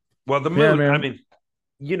 Well, the moon. I mean,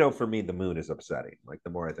 for me, the moon is upsetting. Like,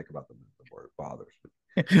 the more I think about the moon, the more it bothers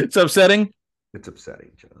me. It's upsetting. It's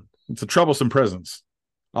upsetting, John. It's a troublesome presence,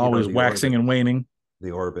 always waxing and waning.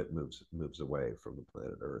 The orbit moves away from the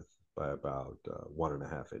planet Earth by about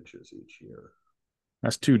 1.5 inches each year.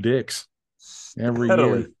 That's 2 dicks every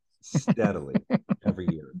year. Steadily, every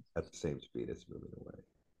year at the same speed it's moving away.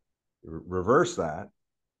 Reverse that,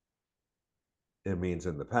 it means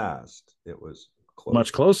in the past it was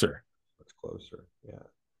much closer. Yeah.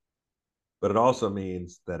 But it also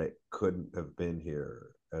means that it couldn't have been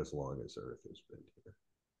here as long as Earth has been here.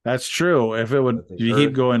 That's true. If it would, you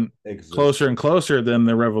keep going closer and closer, then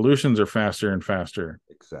the revolutions are faster and faster.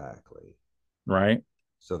 Exactly. Right.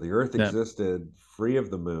 So the Earth existed free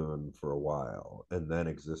of the moon for a while, and then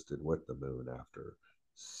existed with the moon after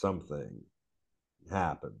something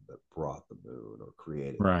happened that brought the moon or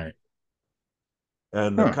created it. Right.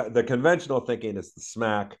 And the conventional thinking is the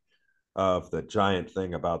smack of the giant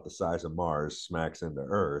thing about the size of Mars smacks into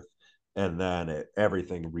Earth, and then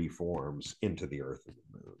everything reforms into the Earth and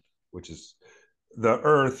the moon, which is the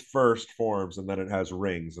Earth first forms, and then it has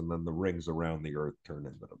rings, and then the rings around the Earth turn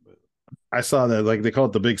into the moon. I saw that, like they call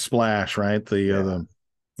it the big splash, right? I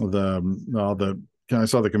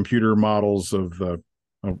saw the computer models of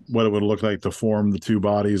what it would look like to form the two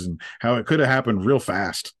bodies and how it could have happened real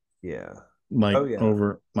fast. Yeah.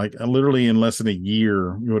 Over like literally in less than a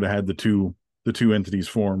year, you would have had the two entities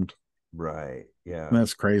formed. Right. Yeah. And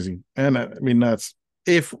that's crazy. And I mean, that's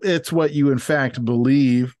if it's what you in fact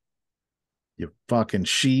believe, you fucking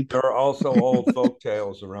sheep. There are also old folk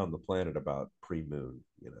tales around the planet about pre-moon,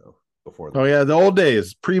 before. The old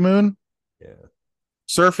days, pre-moon. Yeah.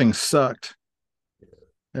 Surfing sucked. Yeah.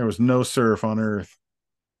 There was no surf on Earth.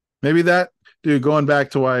 Maybe that, dude, going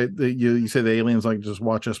back to why you say the aliens like just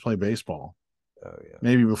watch us play baseball. Oh yeah.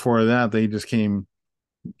 Maybe before that they just came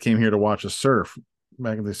here to watch us surf.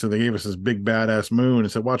 Back in so they gave us this big badass moon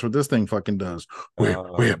and said, "Watch what this thing fucking does." Whip,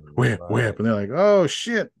 whip, and they're like, "Oh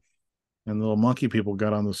shit!" And the little monkey people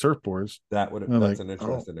got on the surfboards. That's an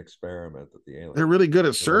interesting experiment that the aliens. They're really good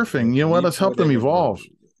at surfing. You know what? Let's help them evolve.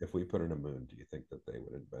 If we put in a moon, do you think that they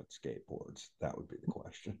would invent skateboards? That would be the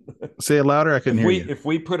question. Say it louder. I couldn't hear you. If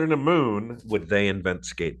we put in a moon, would they invent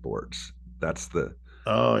skateboards? That's the.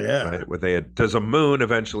 Oh yeah. Right? Does a moon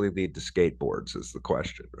eventually lead to skateboards? Is the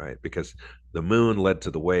question, right? Because the moon led to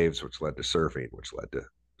the waves, which led to surfing, which led to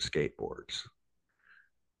skateboards.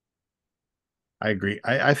 I agree.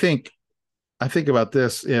 I think about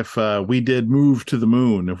this. If we did move to the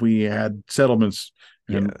moon, if we had settlements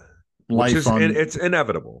and life it's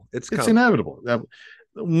inevitable. It's inevitable.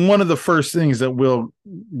 One of the first things that will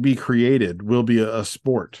be created will be a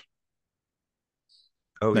sport.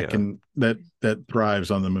 That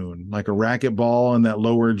thrives on the moon, like a racquetball, and that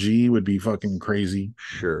lower G would be fucking crazy.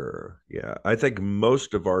 Sure. Yeah. I think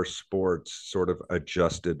most of our sports sort of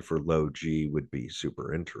adjusted for low G would be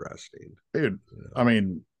super interesting. Dude, I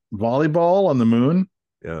mean, volleyball on the moon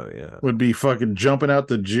would be fucking jumping out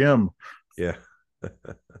the gym. Yeah.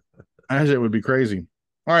 It would be crazy.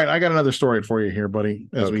 All right, I got another story for you here, buddy.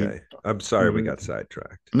 I'm sorry we got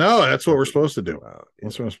sidetracked. No, that's what we're supposed to do.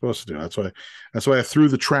 That's what I'm supposed to do. That's why I threw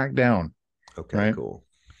the track down. Okay, right? Cool.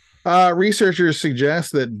 Researchers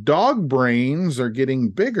suggest that dog brains are getting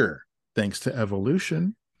bigger thanks to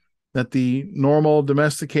evolution. That the normal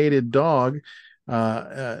domesticated dog,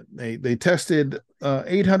 they tested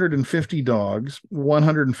 850 dogs,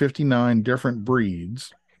 159 different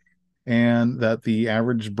breeds, and that the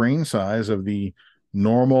average brain size of the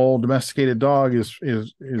normal domesticated dog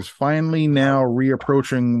is finally now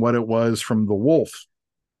reapproaching what it was from the wolf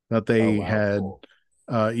that they had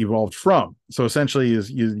evolved from. So essentially,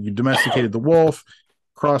 you domesticated the wolf,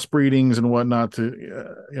 crossbreedings and whatnot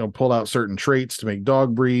to pull out certain traits to make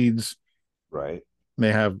dog breeds. Right.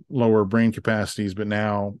 They have lower brain capacities, but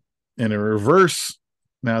now in a reverse,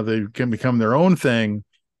 now they can become their own thing,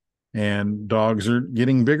 and dogs are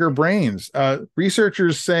getting bigger brains.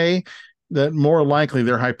 Researchers say that more likely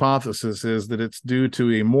their hypothesis is that it's due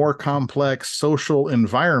to a more complex social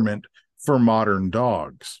environment for modern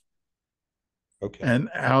dogs. Okay. And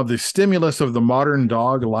how the stimulus of the modern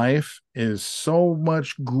dog life is so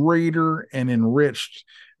much greater and enriched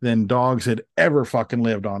than dogs had ever fucking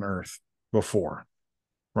lived on Earth before.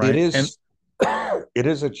 It Right. is it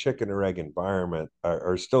is a chicken or egg environment,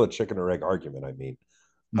 or still a chicken or egg argument, I mean,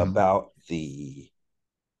 Mhm. about the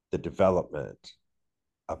development,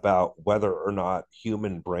 about whether or not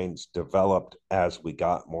human brains developed as we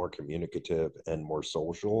got more communicative and more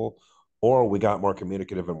social, or we got more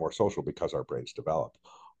communicative and more social because our brains developed.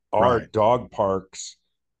 Our Right. dog parks,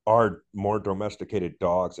 are more domesticated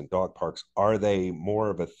dogs and dog parks, are they more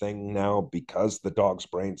of a thing now because the dogs'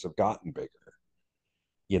 brains have gotten bigger?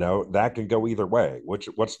 That can go either way.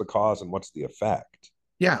 What's the cause and what's the effect?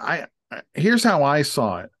 Yeah. Here's how I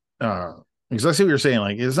saw it. Because I see what you're saying.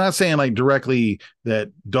 Like, it's not saying like directly that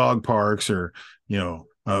dog parks or,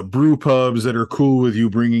 brew pubs that are cool with you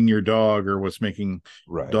bringing your dog or what's making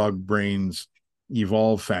Right. dog brains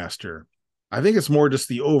evolve faster. I think it's more just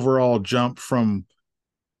the overall jump from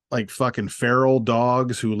like fucking feral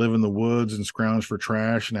dogs who live in the woods and scrounge for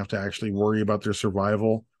trash and have to actually worry about their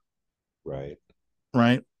survival. Right.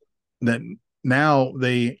 Right. That now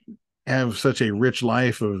they have such a rich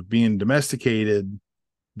life of being domesticated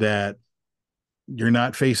that you're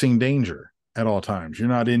not facing danger at all times. You're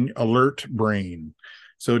not in alert brain.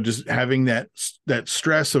 So just having that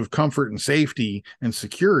stress of comfort and safety and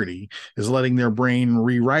security is letting their brain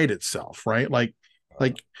rewrite itself, right? Like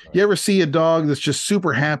you ever see a dog that's just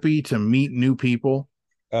super happy to meet new people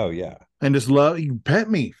Oh yeah. and just love you pet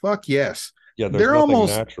me? Fuck yes. Yeah, there's They're nothing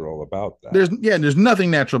almost natural about that. there's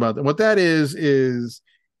nothing natural about that. What that is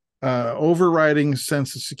overriding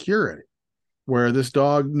sense of security, where this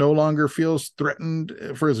dog no longer feels threatened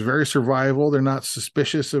for its very survival. They're not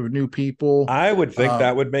suspicious of new people. I would think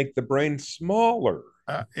that would make the brain smaller.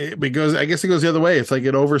 Because I guess it goes the other way. It's like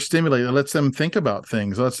it overstimulates. It lets them think about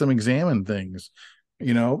things, lets them examine things,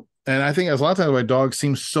 And I think that's a lot of times why dogs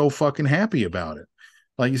seem so fucking happy about it.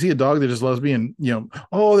 Like you see a dog that just loves being,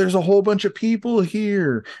 oh, there's a whole bunch of people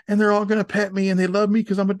here and they're all going to pet me and they love me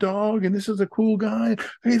because I'm a dog and this is a cool guy.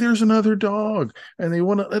 Hey, there's another dog and they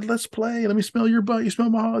want to, let's play. Let me smell your butt. You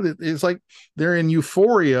smell my heart. It's like they're in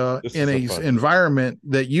euphoria in a environment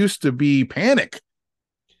that used to be panic.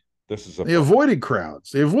 They avoided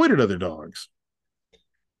crowds. They avoided other dogs.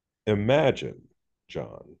 Imagine,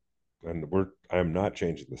 John, and I'm not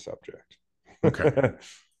changing the subject. Okay.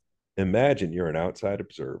 Imagine you're an outside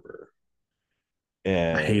observer.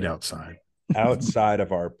 And I hate outside. outside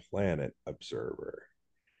of our planet observer.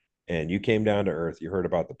 And you came down to Earth, you heard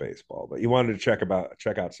about the baseball, but you wanted to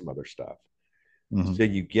check out some other stuff. Mm-hmm. So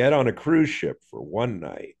you get on a cruise ship for one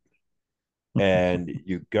night and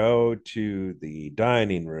you go to the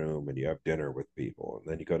dining room and you have dinner with people,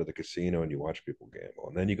 and then you go to the casino and you watch people gamble,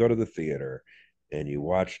 and then you go to the theater and you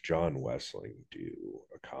watch John Wessling do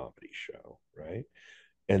a comedy show, right?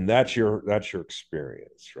 And that's your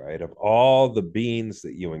experience, right? Of all the beings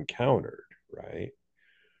that you encountered, right?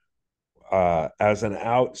 As an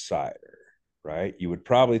outsider, right? You would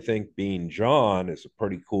probably think being John is a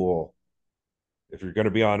pretty cool. If you're going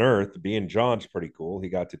to be on Earth, being John's pretty cool. He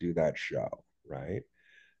got to do that show, right?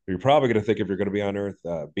 You're probably going to think if you're going to be on Earth,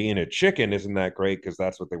 being a chicken isn't that great because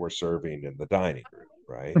that's what they were serving in the dining room,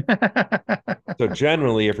 right? So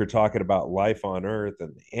generally, if you're talking about life on Earth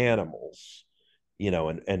and animals,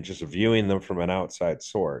 and just viewing them from an outside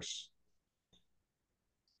source,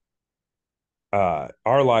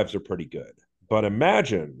 our lives are pretty good. But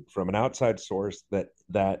imagine from an outside source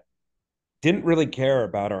that didn't really care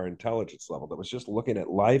about our intelligence level, that was just looking at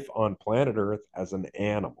life on planet Earth as an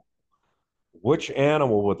animal. Which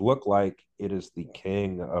animal would look like it is the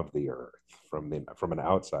king of the earth from an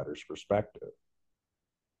outsider's perspective?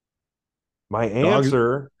 My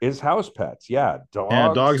answer is house pets. Yeah,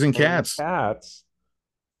 dogs and cats. Cats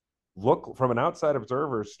look, from an outside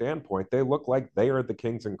observer's standpoint, they look like they are the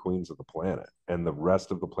kings and queens of the planet, and the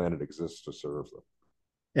rest of the planet exists to serve them.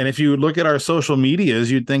 And if you look at our social medias,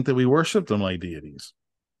 you'd think that we worship them like deities,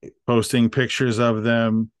 posting pictures of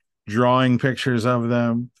them, drawing pictures of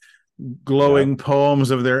them, glowing poems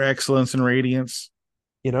of their excellence and radiance.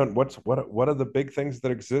 What are the big things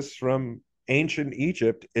that exist from ancient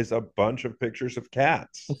Egypt is a bunch of pictures of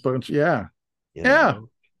cats. Yeah.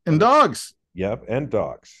 And dogs. Yep, and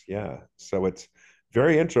dogs. Yeah. So it's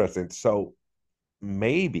very interesting. So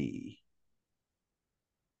maybe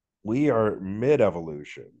we are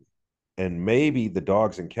mid-evolution, and maybe the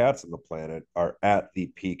dogs and cats on the planet are at the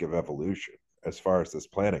peak of evolution as far as this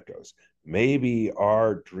planet goes. Maybe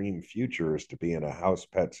our dream future is to be in a house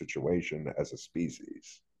pet situation as a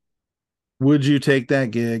species. Would you take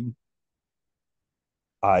that gig?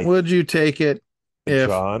 Would you take it?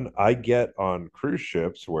 John, I get on cruise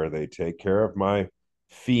ships where they take care of my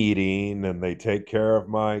feeding and they take care of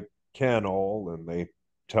my kennel and they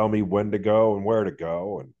tell me when to go and where to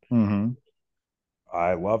go. And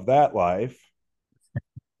I love that life.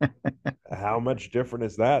 How much different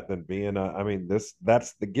is that than being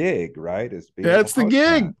that's the gig, right? Is being That's the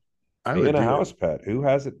gig. Being a house pet. Who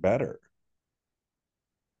has it better?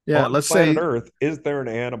 Yeah, on let's planet say Earth, is there an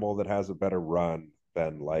animal that has a better run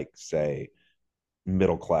than, like, say,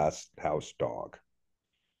 middle class house dog?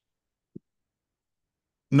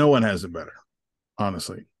 no one has it better,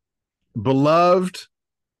 honestly. Beloved,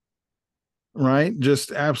 right?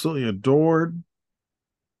 Just absolutely adored,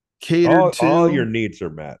 catered to. All your needs are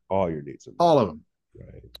met. All your needs are met. All of them.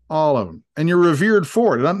 Right. All of them. And you're revered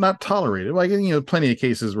for it, not tolerated. Like, plenty of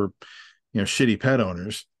cases where, shitty pet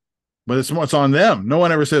owners, but it's on them. No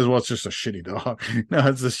one ever says, well, it's just a shitty dog. No,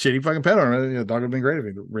 it's a shitty fucking pet owner. The dog would have been great if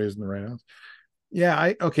he raised in the right house.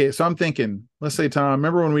 Yeah. Okay. So I'm thinking, let's say, Tom,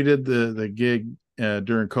 remember when we did the gig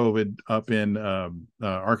during COVID up in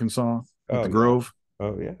Arkansas at the Grove?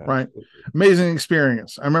 Oh, yeah. Right. Amazing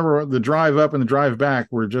experience. I remember the drive up and the drive back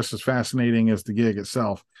were just as fascinating as the gig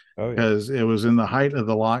itself. Because it was in the height of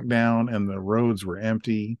the lockdown and the roads were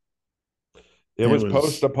empty. It was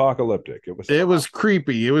post-apocalyptic. It was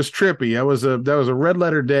creepy. It was trippy. That was a red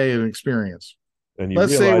letter day of experience. And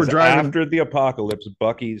let's say we're driving after the apocalypse,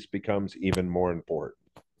 Buc-ee's becomes even more important.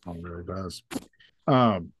 Oh, it really does.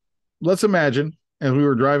 Let's imagine as we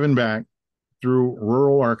were driving back through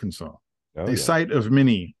rural Arkansas, site of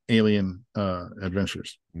many alien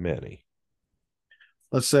adventures. Many.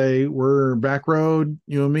 Let's say we're back road,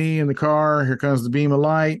 you and me in the car. Here comes the beam of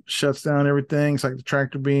light, shuts down everything. It's like the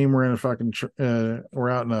tractor beam. We're in a fucking, we're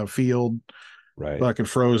out in a field, right? Fucking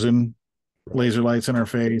frozen, laser lights in our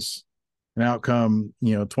face, and out come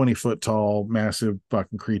 20-foot tall, massive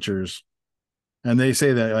fucking creatures, and they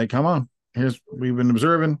say that, like, come on, we've been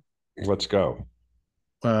observing. Let's go.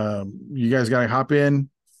 You guys got to hop in,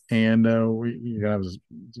 and we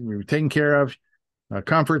were taken care of.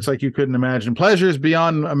 Comforts like you couldn't imagine, pleasures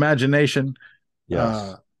beyond imagination.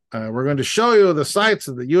 Yes. We're going to show you the sights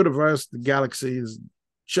of the universe, the galaxies,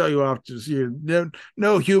 show you off.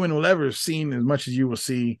 No human will ever have seen as much as you will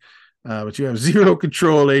see, but you have zero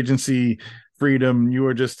control, agency, freedom. You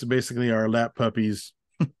are just basically our lap puppies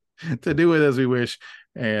to do with as we wish.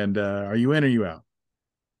 And are you in or you out?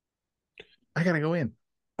 I got to go in.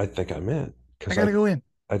 I think I'm in. I got to go in.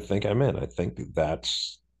 I think I'm in. I think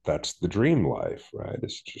that's the dream life, right?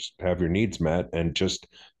 It's just have your needs met and just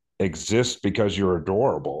exist because you're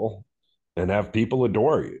adorable and have people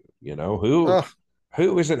adore you.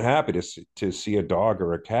 Who isn't happy to see a dog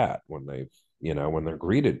or a cat when when they're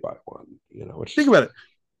greeted by one? Think about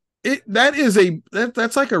it.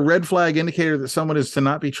 That's like a red flag indicator that someone is to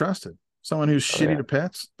not be trusted. Someone who's shitty to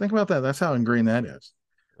pets. Think about that. That's how ingrained that is.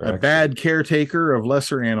 A bad caretaker of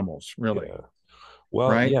lesser animals, really. Yeah. Well,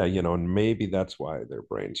 right? Yeah, and maybe that's why their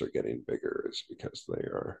brains are getting bigger, is because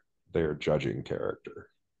they are judging character.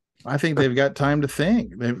 I think they've got time to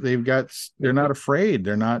think. They're not afraid.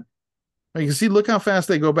 They're not. You can see, look how fast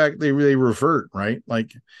they go back. They really revert, right?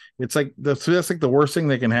 Like that's like the worst thing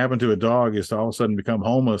that can happen to a dog is to all of a sudden become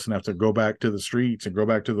homeless and have to go back to the streets and go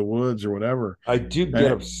back to the woods or whatever. I do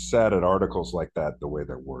get upset at articles like that, the way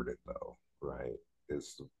they're worded, though, right?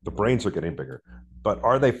 Is the brains are getting bigger, but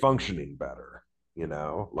are they functioning better?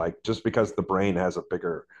 Like, just because the brain has a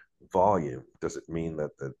bigger volume, does it mean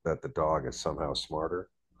that the dog is somehow smarter?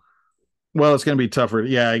 Well, it's going to be tougher.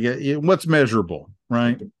 Yeah, I get what's measurable,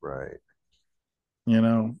 right? Right. What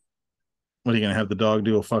are you going to have the dog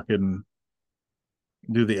do?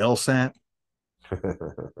 Do the LSAT?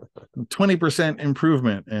 20%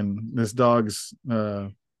 improvement in this dog's.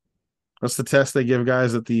 What's the test they give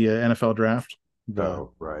guys at the NFL draft?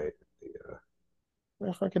 Right.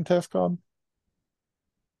 What's that fucking test called?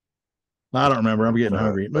 I don't remember. I'm getting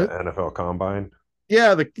hungry. The NFL Combine.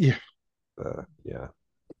 Yeah. Yeah.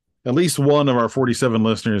 At least one of our 47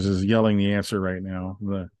 listeners is yelling the answer right now.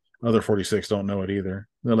 The other 46 don't know it either.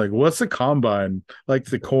 They're like, "What's a combine? Like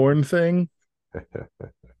the corn thing?"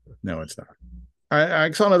 No, it's not. I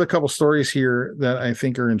saw another couple stories here that I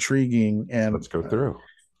think are intriguing, and let's go through.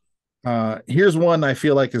 Here's one I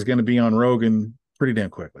feel like is going to be on Rogan pretty damn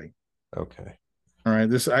quickly. Okay. All right,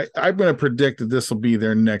 I'm going to predict that this will be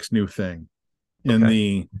their next new thing in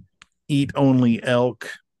the eat only elk,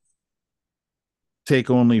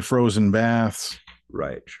 take only frozen baths.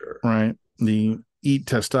 Right, sure. Right, the eat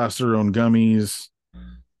testosterone gummies.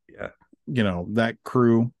 Yeah. That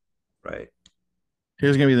crew. Right.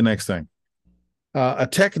 Here's going to be the next thing. A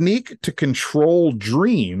technique to control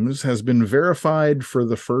dreams has been verified for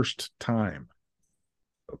the first time.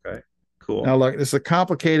 Okay. Cool. Now, look, it's a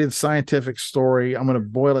complicated scientific story. I'm going to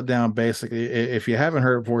boil it down basically. If you haven't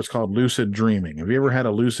heard it before, it's called lucid dreaming. Have you ever had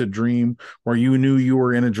a lucid dream where you knew you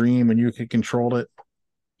were in a dream and you could control it?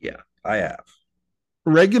 Yeah, I have.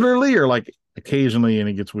 Regularly or like occasionally and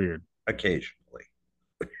it gets weird? Occasionally.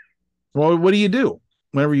 Well, what do you do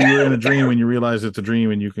whenever you're in a dream and you realize it's a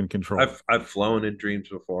dream and you can control it? I've flown in dreams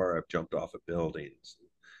before. I've jumped off of buildings,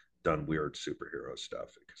 done weird superhero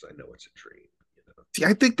stuff because I know it's a dream. See,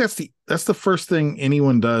 I think that's the first thing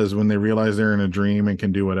anyone does when they realize they're in a dream and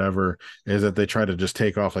can do whatever is that they try to just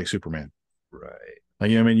take off like Superman. Right.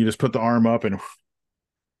 Like, I mean, you just put the arm up and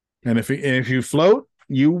if you float,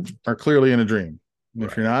 you are clearly in a dream. And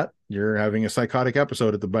if you're not, you're having a psychotic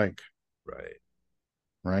episode at the bank. Right.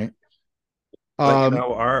 Right. But,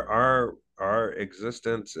 our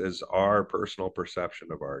existence is our personal perception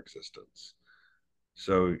of our existence.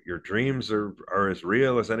 So your dreams are as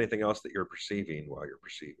real as anything else that you're perceiving while you're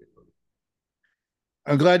perceiving them.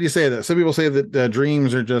 I'm glad you say that. Some people say that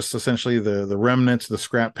dreams are just essentially the remnants, the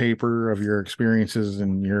scrap paper of your experiences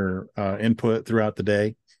and your input throughout the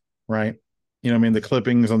day, right? You know what I mean? The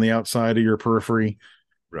clippings on the outside of your periphery.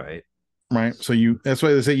 Right. Right. So that's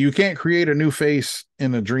why they say you can't create a new face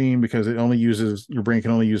in a dream because your brain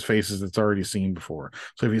can only use faces it's already seen before.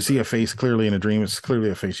 So if you see a face clearly in a dream, it's clearly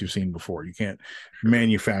a face you've seen before. You can't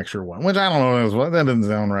manufacture one, which I don't know. That doesn't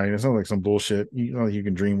sound right. It sounds like some bullshit. You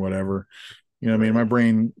can dream whatever. You know what I mean? My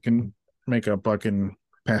brain can make a fucking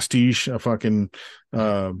pastiche, a fucking, you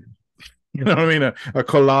know what I mean? A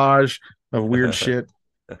collage of weird shit.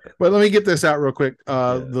 But let me get this out real quick.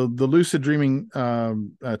 The lucid dreaming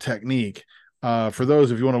technique, for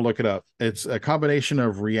those if you want to look it up, it's a combination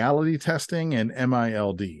of reality testing and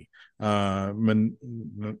MILD. I'm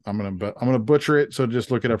gonna butcher it, so just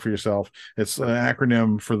look it up for yourself. It's an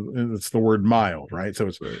acronym it's the word mild, right? So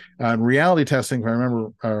it's reality testing. If I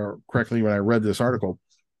remember correctly, when I read this article,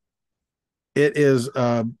 it is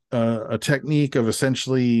a technique of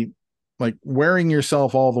essentially like wearing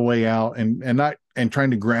yourself all the way out and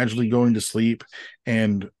trying to gradually going to sleep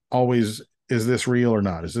and always, is this real or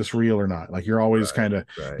not? Is this real or not? Like you're always kind of,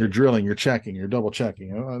 you're drilling, you're checking, you're double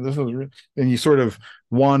checking. This is real. And you sort of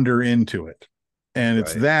wander into it. And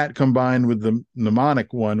it's that combined with the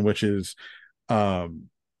mnemonic one, which is I'm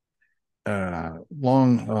going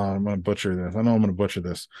to butcher this. I know I'm going to butcher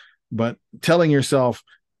this, but telling yourself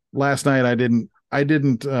last night I didn't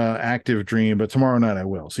active dream, but tomorrow night I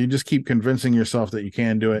will. So you just keep convincing yourself that you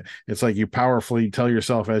can do it. It's like you powerfully tell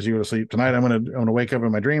yourself as you go to sleep, tonight I'm going to wake up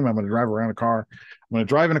in my dream. I'm going to drive around a car. I'm going to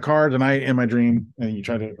drive in a car tonight in my dream. And you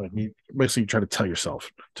try to basically try to tell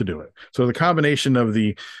yourself to do it. So the combination of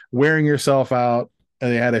the wearing yourself out,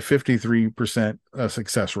 they had a 53%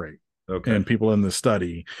 success rate. Okay. And people in the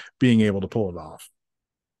study being able to pull it off.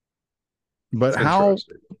 But how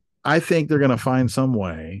I think they're going to find some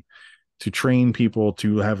way to train people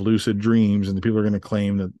to have lucid dreams, and the people are going to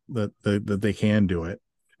claim that they can do it.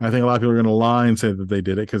 I think a lot of people are going to lie and say that they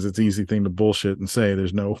did it because it's an easy thing to bullshit and say.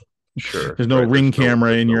 There's no ring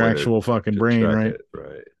camera in your actual fucking brain, right?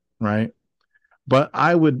 Right. But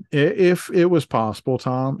I would, if it was possible,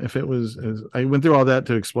 Tom, I went through all that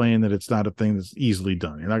to explain that it's not a thing that's easily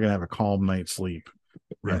done. You're not going to have a calm night's sleep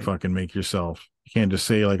and fucking make yourself. You can't just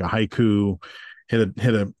say like a haiku, hit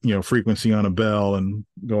a frequency on a bell and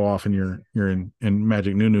go off and you're in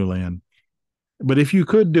magic Nunu land. But if you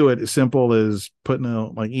could do it as simple as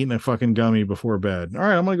eating a fucking gummy before bed. All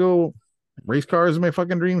right, I'm gonna go race cars in my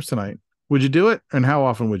fucking dreams tonight. Would you do it? And how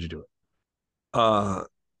often would you do it?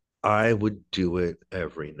 I would do it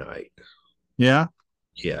every night. Yeah.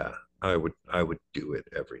 Yeah, I would do it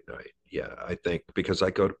every night. Yeah, I think because I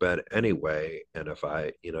go to bed anyway, and if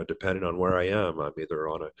I, depending on where I am, I'm either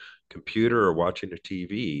on a computer or watching a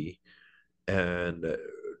TV, and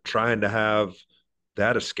trying to have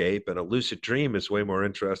that escape. And a lucid dream is way more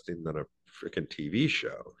interesting than a freaking TV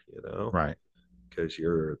show, Right? Because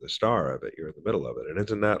you're the star of it, you're in the middle of it, and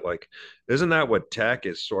isn't that what tech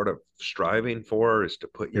is sort of striving for? Is to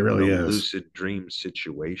put you in a lucid dream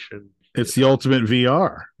situation. It's the ultimate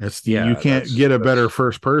VR. You can't get a better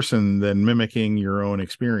first person than mimicking your own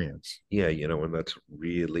experience. Yeah, and that's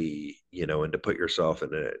really, and to put yourself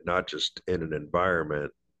in not just in an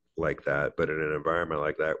environment like that, but in an environment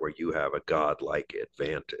like that where you have a godlike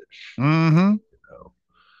advantage. Mm-hmm.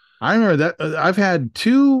 I remember that I've had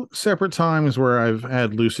 2 separate times where I've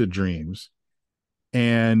had lucid dreams,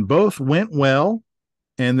 and both went well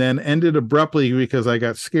and then ended abruptly because I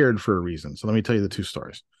got scared for a reason. So let me tell you the 2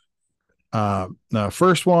 stories. The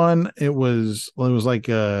first one, it was like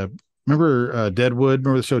remember Deadwood?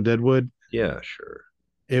 Remember the show Deadwood? Yeah, sure.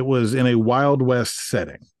 It was in a Wild West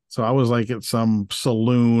setting. So I was like at some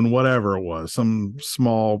saloon, whatever it was, some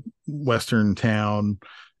small Western town.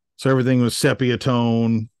 So everything was sepia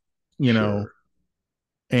tone, you know, Sure.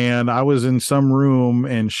 and I was in some room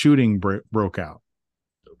and shooting broke out.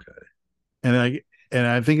 Okay. And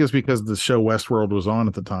I think it's because the show Westworld was on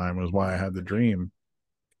at the time was why I had the dream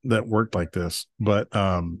that worked like this. But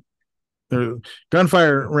there,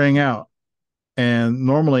 gunfire rang out. And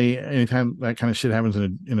normally, anytime that kind of shit happens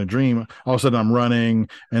in a dream, all of a sudden I'm running,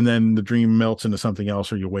 and then the dream melts into something else,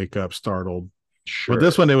 or you wake up startled. Sure. But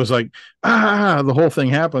this one, it was like the whole thing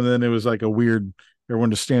happened, and then it was like a weird.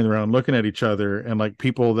 Everyone just standing around looking at each other, and like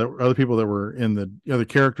other people that were in the other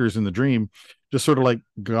characters in the dream, just sort of like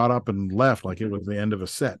got up and left, like it was the end of a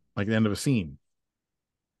set, like the end of a scene,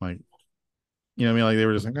 like. You know what I mean? Like they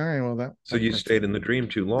were just like, all right, well, that. So you stayed in the dream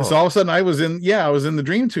too long. So all of a sudden I was in the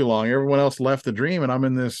dream too long. Everyone else left the dream, and I'm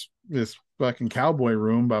in this fucking cowboy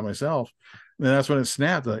room by myself. And that's when it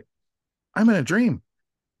snapped. Like, I'm in a dream.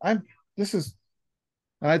 I'm asleep.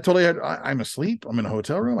 I'm in a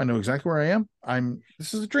hotel room. I know exactly where I am.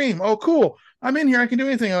 This is a dream. Oh, cool. I'm in here. I can do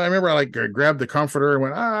anything. And I remember I grabbed the comforter and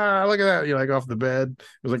went, look at that. You know, like off the bed.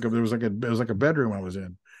 It was like a bedroom I was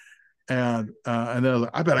in. And then I was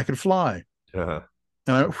like, I bet I could fly. Uh-huh.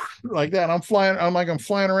 And I like that. And I'm flying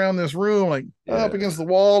around this room, like up against the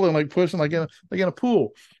wall and like pushing like in a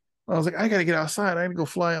pool. I was like, I gotta get outside. I gotta go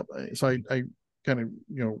fly up. So I kind of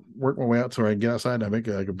work my way out so I get outside and I make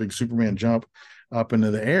like a big Superman jump up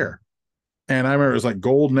into the air. And I remember it was like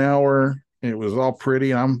golden hour. It was all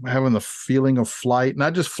pretty, and I'm having the feeling of flight,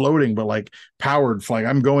 not just floating, but like powered flight.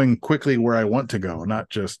 I'm going quickly where I want to go, not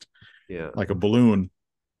just like a balloon.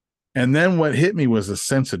 And then what hit me was a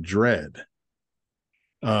sense of dread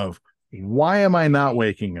of why am I not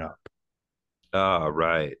waking up?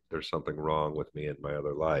 Right. There's something wrong with me in my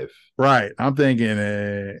other life. Right. I'm thinking,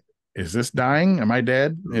 is this dying? Am I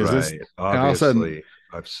dead? Is right. This? Obviously,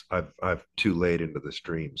 I've too late into this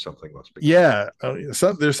dream. Something must be. Yeah.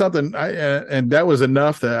 There's something. And that was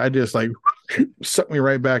enough that I just like sucked me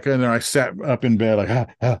right back in there. I sat up in bed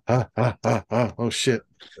like, oh shit.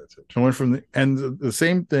 I went from the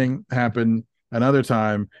same thing happened another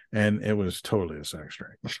time, and it was totally a sex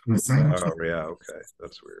dream. Oh yeah, okay,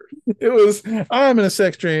 that's weird. It was, I'm in a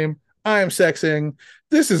sex dream. I am sexing.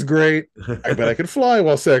 This is great. I bet I could fly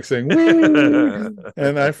while sexing. Woo!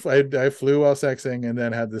 And I flew while sexing, and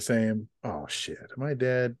then had the same. Oh shit! Am I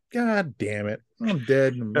dead? God damn it! I'm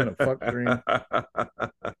dead. I'm in a fuck dream.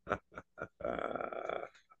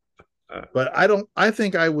 But I don't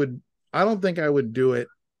think I would do it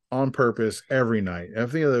on purpose every night. I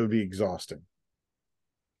think that would be exhausting.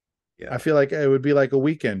 Yeah. I feel like it would be like a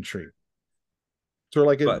weekend treat.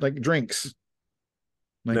 Sort of like drinks.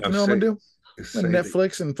 Like, what I'm gonna do?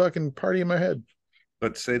 Netflix and fucking party in my head.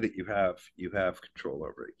 But say that you have control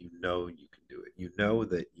over it. You know you can do it. You know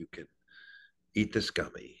that you can eat this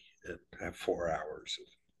gummy and have 4 hours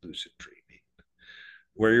of lucid dreaming,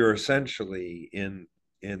 where you're essentially in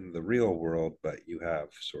the real world, but you have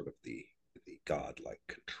sort of the godlike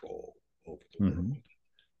control over the world.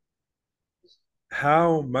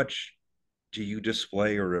 How much do you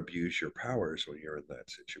display or abuse your powers when you're in that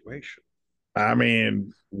situation? I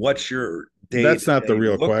mean, what's your day? That's not the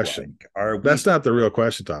real question. That's not the real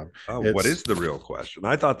question, Tom. What is the real question?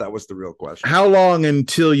 I thought that was the real question. How long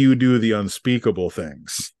until you do the unspeakable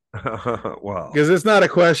things? Well, because it's not a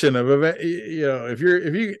question of, if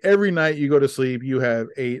you every night you go to sleep, you have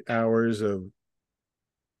 8 hours of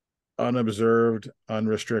unobserved,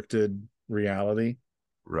 unrestricted reality,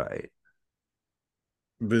 right?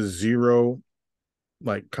 With zero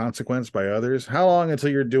like consequence by others. How long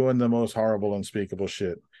until you're doing the most horrible, unspeakable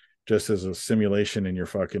shit just as a simulation in your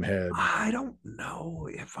fucking head? I don't know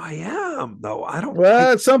if I am, though. I don't.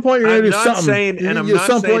 Well, at some point you're gonna do something. I'm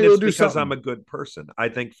not saying it's because I'm a good person. I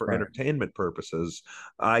think for entertainment purposes,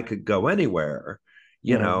 I could go anywhere.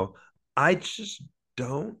 You know, I just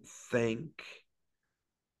don't think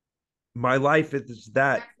my life is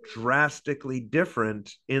that drastically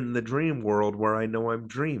different in the dream world where I know I'm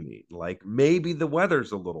dreaming. Like maybe the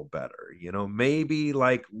weather's a little better, maybe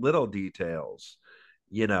like little details,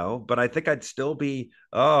 but I think I'd still be,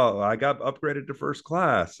 I got upgraded to first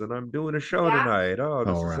class and I'm doing a show tonight. Oh,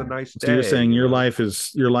 this is a nice day. So you're saying your life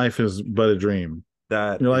is but a dream.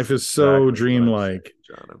 That your life is so dreamlike,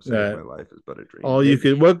 John. I'm saying my life is but a dream. All you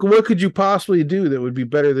could, what could you possibly do that would be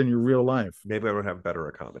better than your real life? Maybe I would have better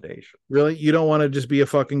accommodation. Really, you don't want to just be a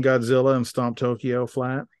fucking Godzilla and stomp Tokyo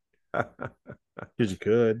flat? Because you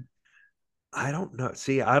could. I don't know.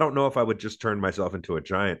 See, I don't know if I would just turn myself into a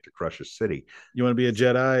giant to crush a city. You want to be a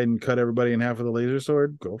Jedi and cut everybody in half with a laser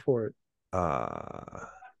sword? Go for it.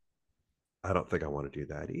 I don't think I want to do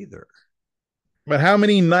that either. But how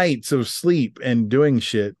many nights of sleep and doing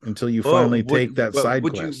shit until you finally take that side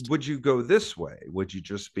quest? Would you go this way? Would you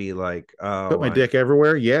just be like, put my dick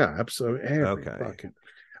everywhere? Yeah, absolutely. Okay.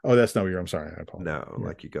 Oh, that's not what I'm sorry. I apologize. No, yeah.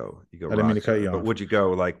 Like you go. I didn't mean to cut you off. But would you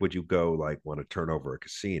go like want to turn over a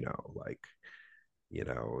casino? Like,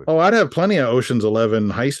 Oh, I'd have plenty of Ocean's 11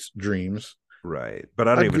 heist dreams. Right. But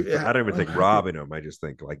I don't even think robbing them. I just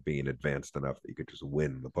think like being advanced enough that you could just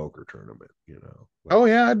win the poker tournament, Like, oh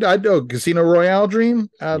yeah, I'd do a Casino Royale dream.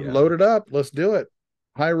 I'd load it up. Let's do it.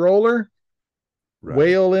 High roller. Right.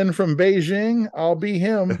 Whale in from Beijing. I'll be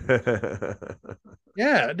him.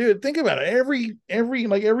 Yeah, dude, think about it. Every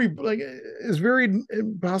as very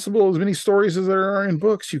possible as many stories as there are in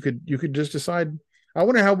books. You could just decide. I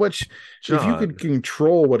wonder how much if you could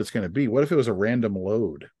control what it's going to be. What if it was a random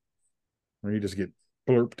load? Where you just get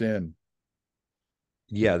blurped in.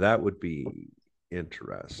 Yeah, that would be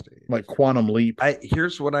interesting. Like Quantum Leap.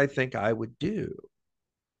 Here's what I think I would do.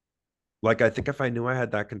 Like, I think if I knew I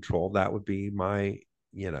had that control, that would be my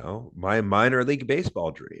minor league baseball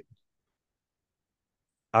dream.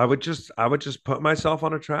 I would just put myself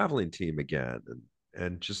on a traveling team again,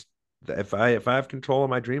 and just if I have control of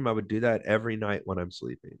my dream, I would do that every night when I'm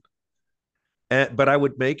sleeping. But I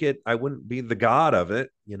would make it. I wouldn't be the god of it,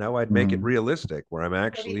 I'd make it realistic, where I'm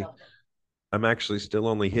actually still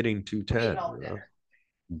only hitting 210.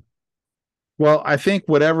 Well, I think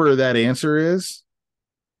whatever that answer is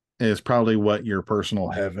probably what your personal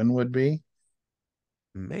heaven would be.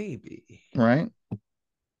 Maybe. Right.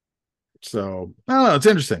 So I don't know. It's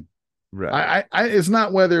interesting. Right. I it's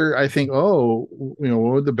not whether I think, what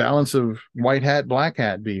would the balance of white hat, black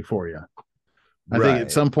hat be for you? I think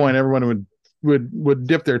at some point everyone would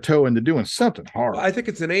dip their toe into doing something hard. Well, I think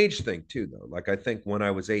it's an age thing too, though. Like, I think when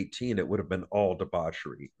I was 18, it would have been all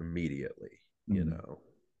debauchery immediately,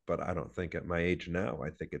 but I don't think at my age now,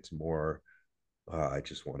 I think it's more, I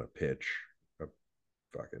just want to pitch a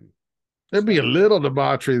fucking. There'd be a little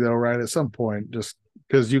debauchery though, right? At some point, just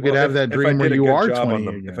because you could have that dream when you are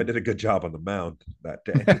 20. If I did a good job on the mound that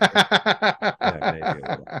day.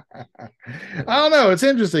 I don't know. It's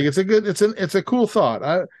interesting. It's a cool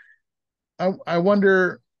thought. I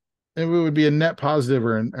wonder if it would be a net positive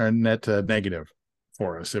or a net negative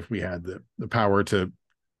for us if we had the power to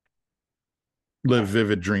live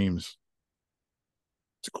vivid dreams.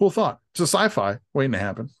 It's a cool thought. It's a sci-fi waiting to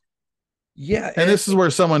happen. Yeah. And this is where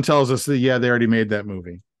someone tells us that, they already made that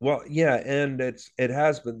movie. Well, yeah. And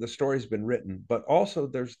the story's been written, but also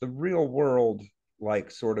there's the real world, like,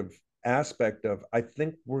 sort of aspect of, I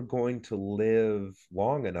think we're going to live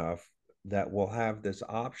long enough that we'll have this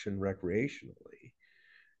option recreationally,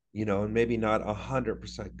 and maybe not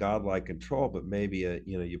 100% godlike control, but maybe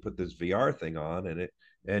you put this VR thing on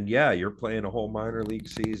and you're playing a whole minor league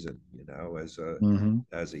season,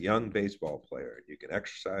 as a young baseball player. You can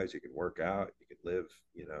exercise, you can work out, you can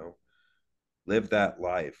live that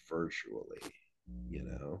life virtually,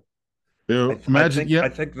 I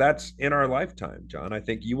think that's in our lifetime, John. I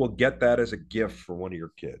think you will get that as a gift for one of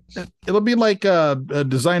your kids. It'll be like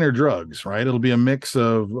designer drugs, right? It'll be a mix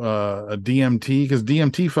of a DMT, because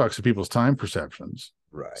DMT fucks with people's time perceptions.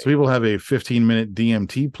 Right. So people have a 15-minute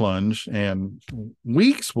DMT plunge, and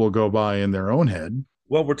weeks will go by in their own head.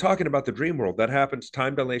 Well, we're talking about the dream world. That happens.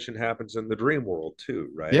 Time dilation happens in the dream world too,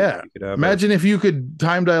 right? Yeah. Imagine if you could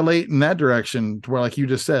time dilate in that direction, to where, like you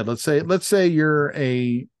just said, let's say you're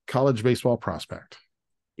a college baseball prospect.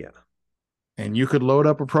 Yeah. And you could load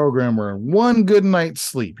up a program where one good night's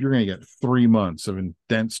sleep, you're going to get 3 months of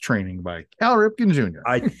intense training by Cal Ripken Jr.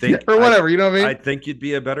 I think, or whatever, you know what I mean? I think you'd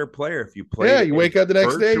be a better player if you played. Yeah, you wake up the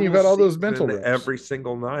next day and you've got all those mental reps. Every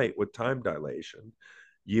single night with time dilation.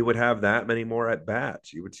 You would have that many more at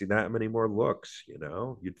bats. You would see that many more looks,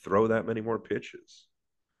 you'd throw that many more pitches.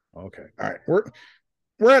 Okay. All right.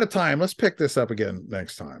 We're out of time. Let's pick this up again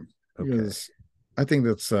next time. Okay. Because I think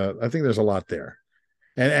there's a lot there.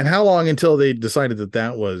 And how long until they decided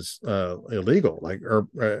that was illegal, or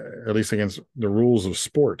at least against the rules of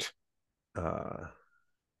sport?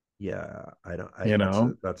 Yeah, I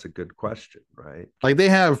don't. That's a good question, right? Like they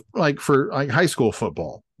have, for high school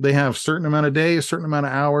football, they have certain amount of days, certain amount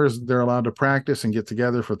of hours they're allowed to practice and get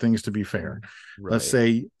together for things to be fair. Right. Let's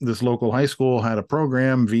say this local high school had a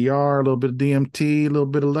program, VR, a little bit of DMT, a little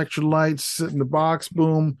bit of electrolytes, sit in the box,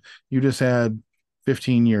 boom. You just had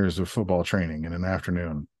 15 years of football training in an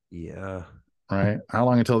afternoon. Yeah. Right. How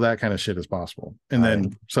long until that kind of shit is possible? And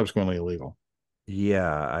then subsequently illegal.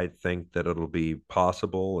 Yeah, I think that it'll be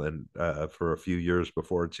possible, and for a few years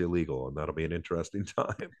before it's illegal, and that'll be an interesting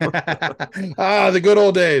time. The good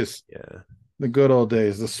old days. Yeah. The good old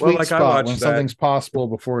days. The sweet spot when something's possible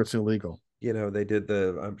before it's illegal. you know, they did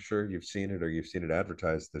I'm sure you've seen it or you've seen it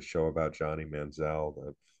advertised, the show about Johnny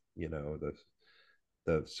Manziel, you know,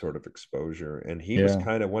 the sort of exposure. And he was Yeah.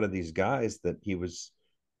 kind of one of these guys that he was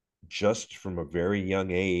just from a very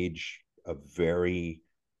young age, a very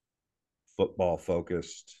football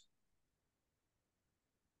focused,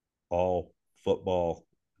 all football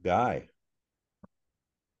guy.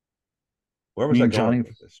 Where was I going Johnny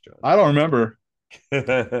with this, John? I don't remember.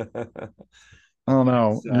 I don't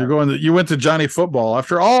know. You went to Johnny Football.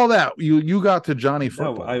 After all that, you got to Johnny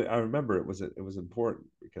Football. No, I remember it was important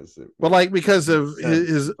because because of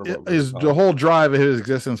his the whole drive of his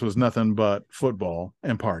existence was nothing but football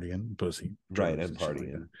and partying, pussy, right, and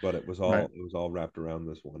partying. Like, but it was all wrapped around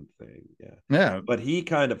this one thing. Yeah. Yeah. But he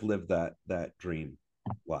kind of lived that dream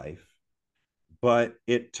life, but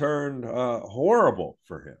it turned horrible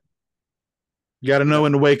for him. You got to know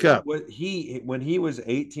when to wake up. When he was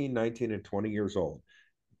 18, 19, and 20 years old,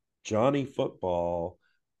 Johnny Football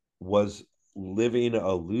was living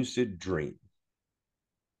a lucid dream,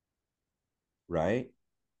 right?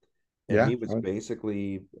 And he was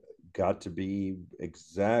basically got to be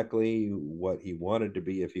exactly what he wanted to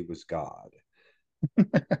be if he was God.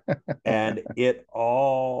 And it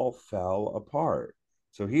all fell apart.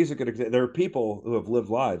 So he's a good example. There are people who have lived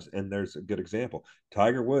lives, and there's a good example.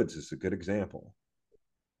 Tiger Woods is a good example.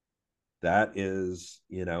 That is,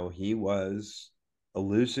 you know, he was a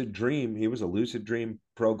lucid dream. He was a lucid dream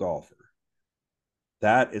pro golfer.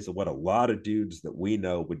 That is what a lot of dudes that we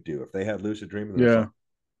know would do if they had lucid dreaming. Yeah.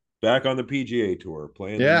 Back on the PGA Tour,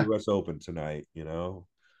 playing the U.S. Open tonight, you know.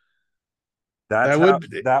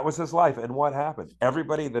 That was his life. And what happened?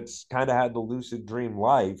 Everybody that's kind of had the lucid dream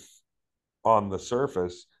life on the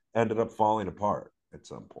surface ended up falling apart at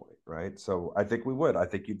some point, right? So I think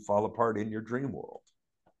you'd fall apart in your dream world.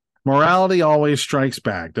 Morality always strikes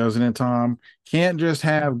back, doesn't it, Tom? Can't just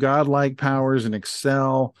have godlike powers and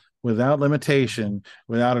excel without limitation,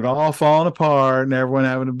 without it all falling apart and everyone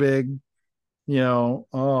having a big,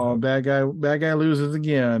 bad guy loses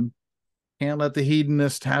again. Can't let the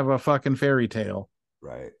hedonist have a fucking fairy tale.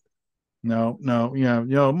 Right. No,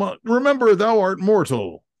 remember thou art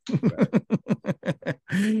mortal. Right.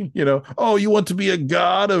 You want to be a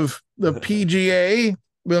god of the PGA?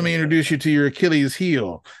 Let me introduce you to your Achilles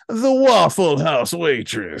heel, the Waffle House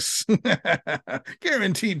waitress.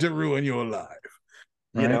 Guaranteed to ruin your life.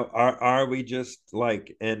 Right? Are we just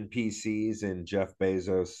like NPCs in Jeff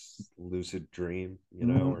Bezos' lucid dream,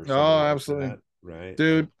 or absolutely. Like that, right?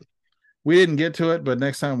 Dude, we didn't get to it, but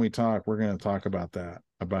next time we talk, we're going to talk about that,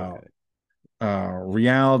 about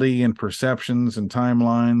reality and perceptions and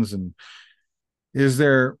timelines. And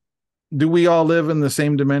do we all live in the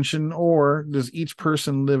same dimension, or does each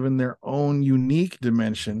person live in their own unique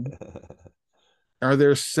dimension? Are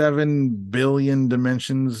there 7 billion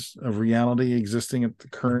dimensions of reality existing at the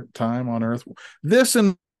current time on Earth? This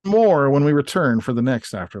and more when we return for the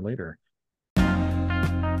next After Later.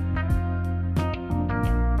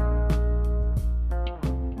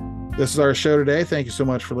 This is our show today. Thank you so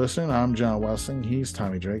much for listening. I'm John Wessling. He's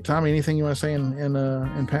Tommy Drake. Tommy, anything you want to say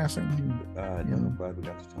in passing? No, I'm glad we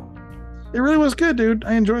got to talk. It really was good, dude.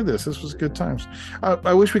 I enjoyed this. This was good times.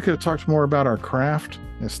 I wish we could have talked more about our craft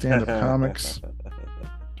as stand-up comics. I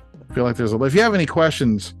feel like if you have any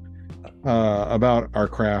questions about our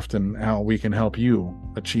craft and how we can help you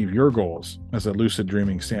achieve your goals as a lucid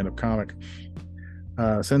dreaming stand-up comic,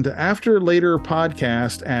 send to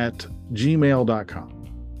afterlaterpodcast@gmail.com.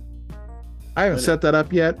 I haven't set that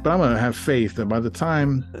up yet, but I'm going to have faith that by the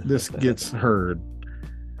time this gets heard,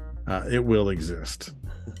 it will exist.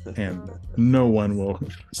 And no one will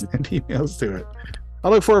send emails to it. I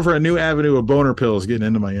look forward for a new avenue of boner pills getting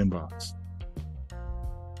into my inbox.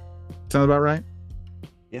 Sound about right?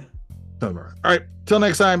 Yeah. Sound about right. All right. Till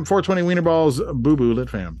next time, 420 Wiener Balls, Boo Boo Lit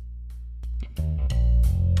Fam.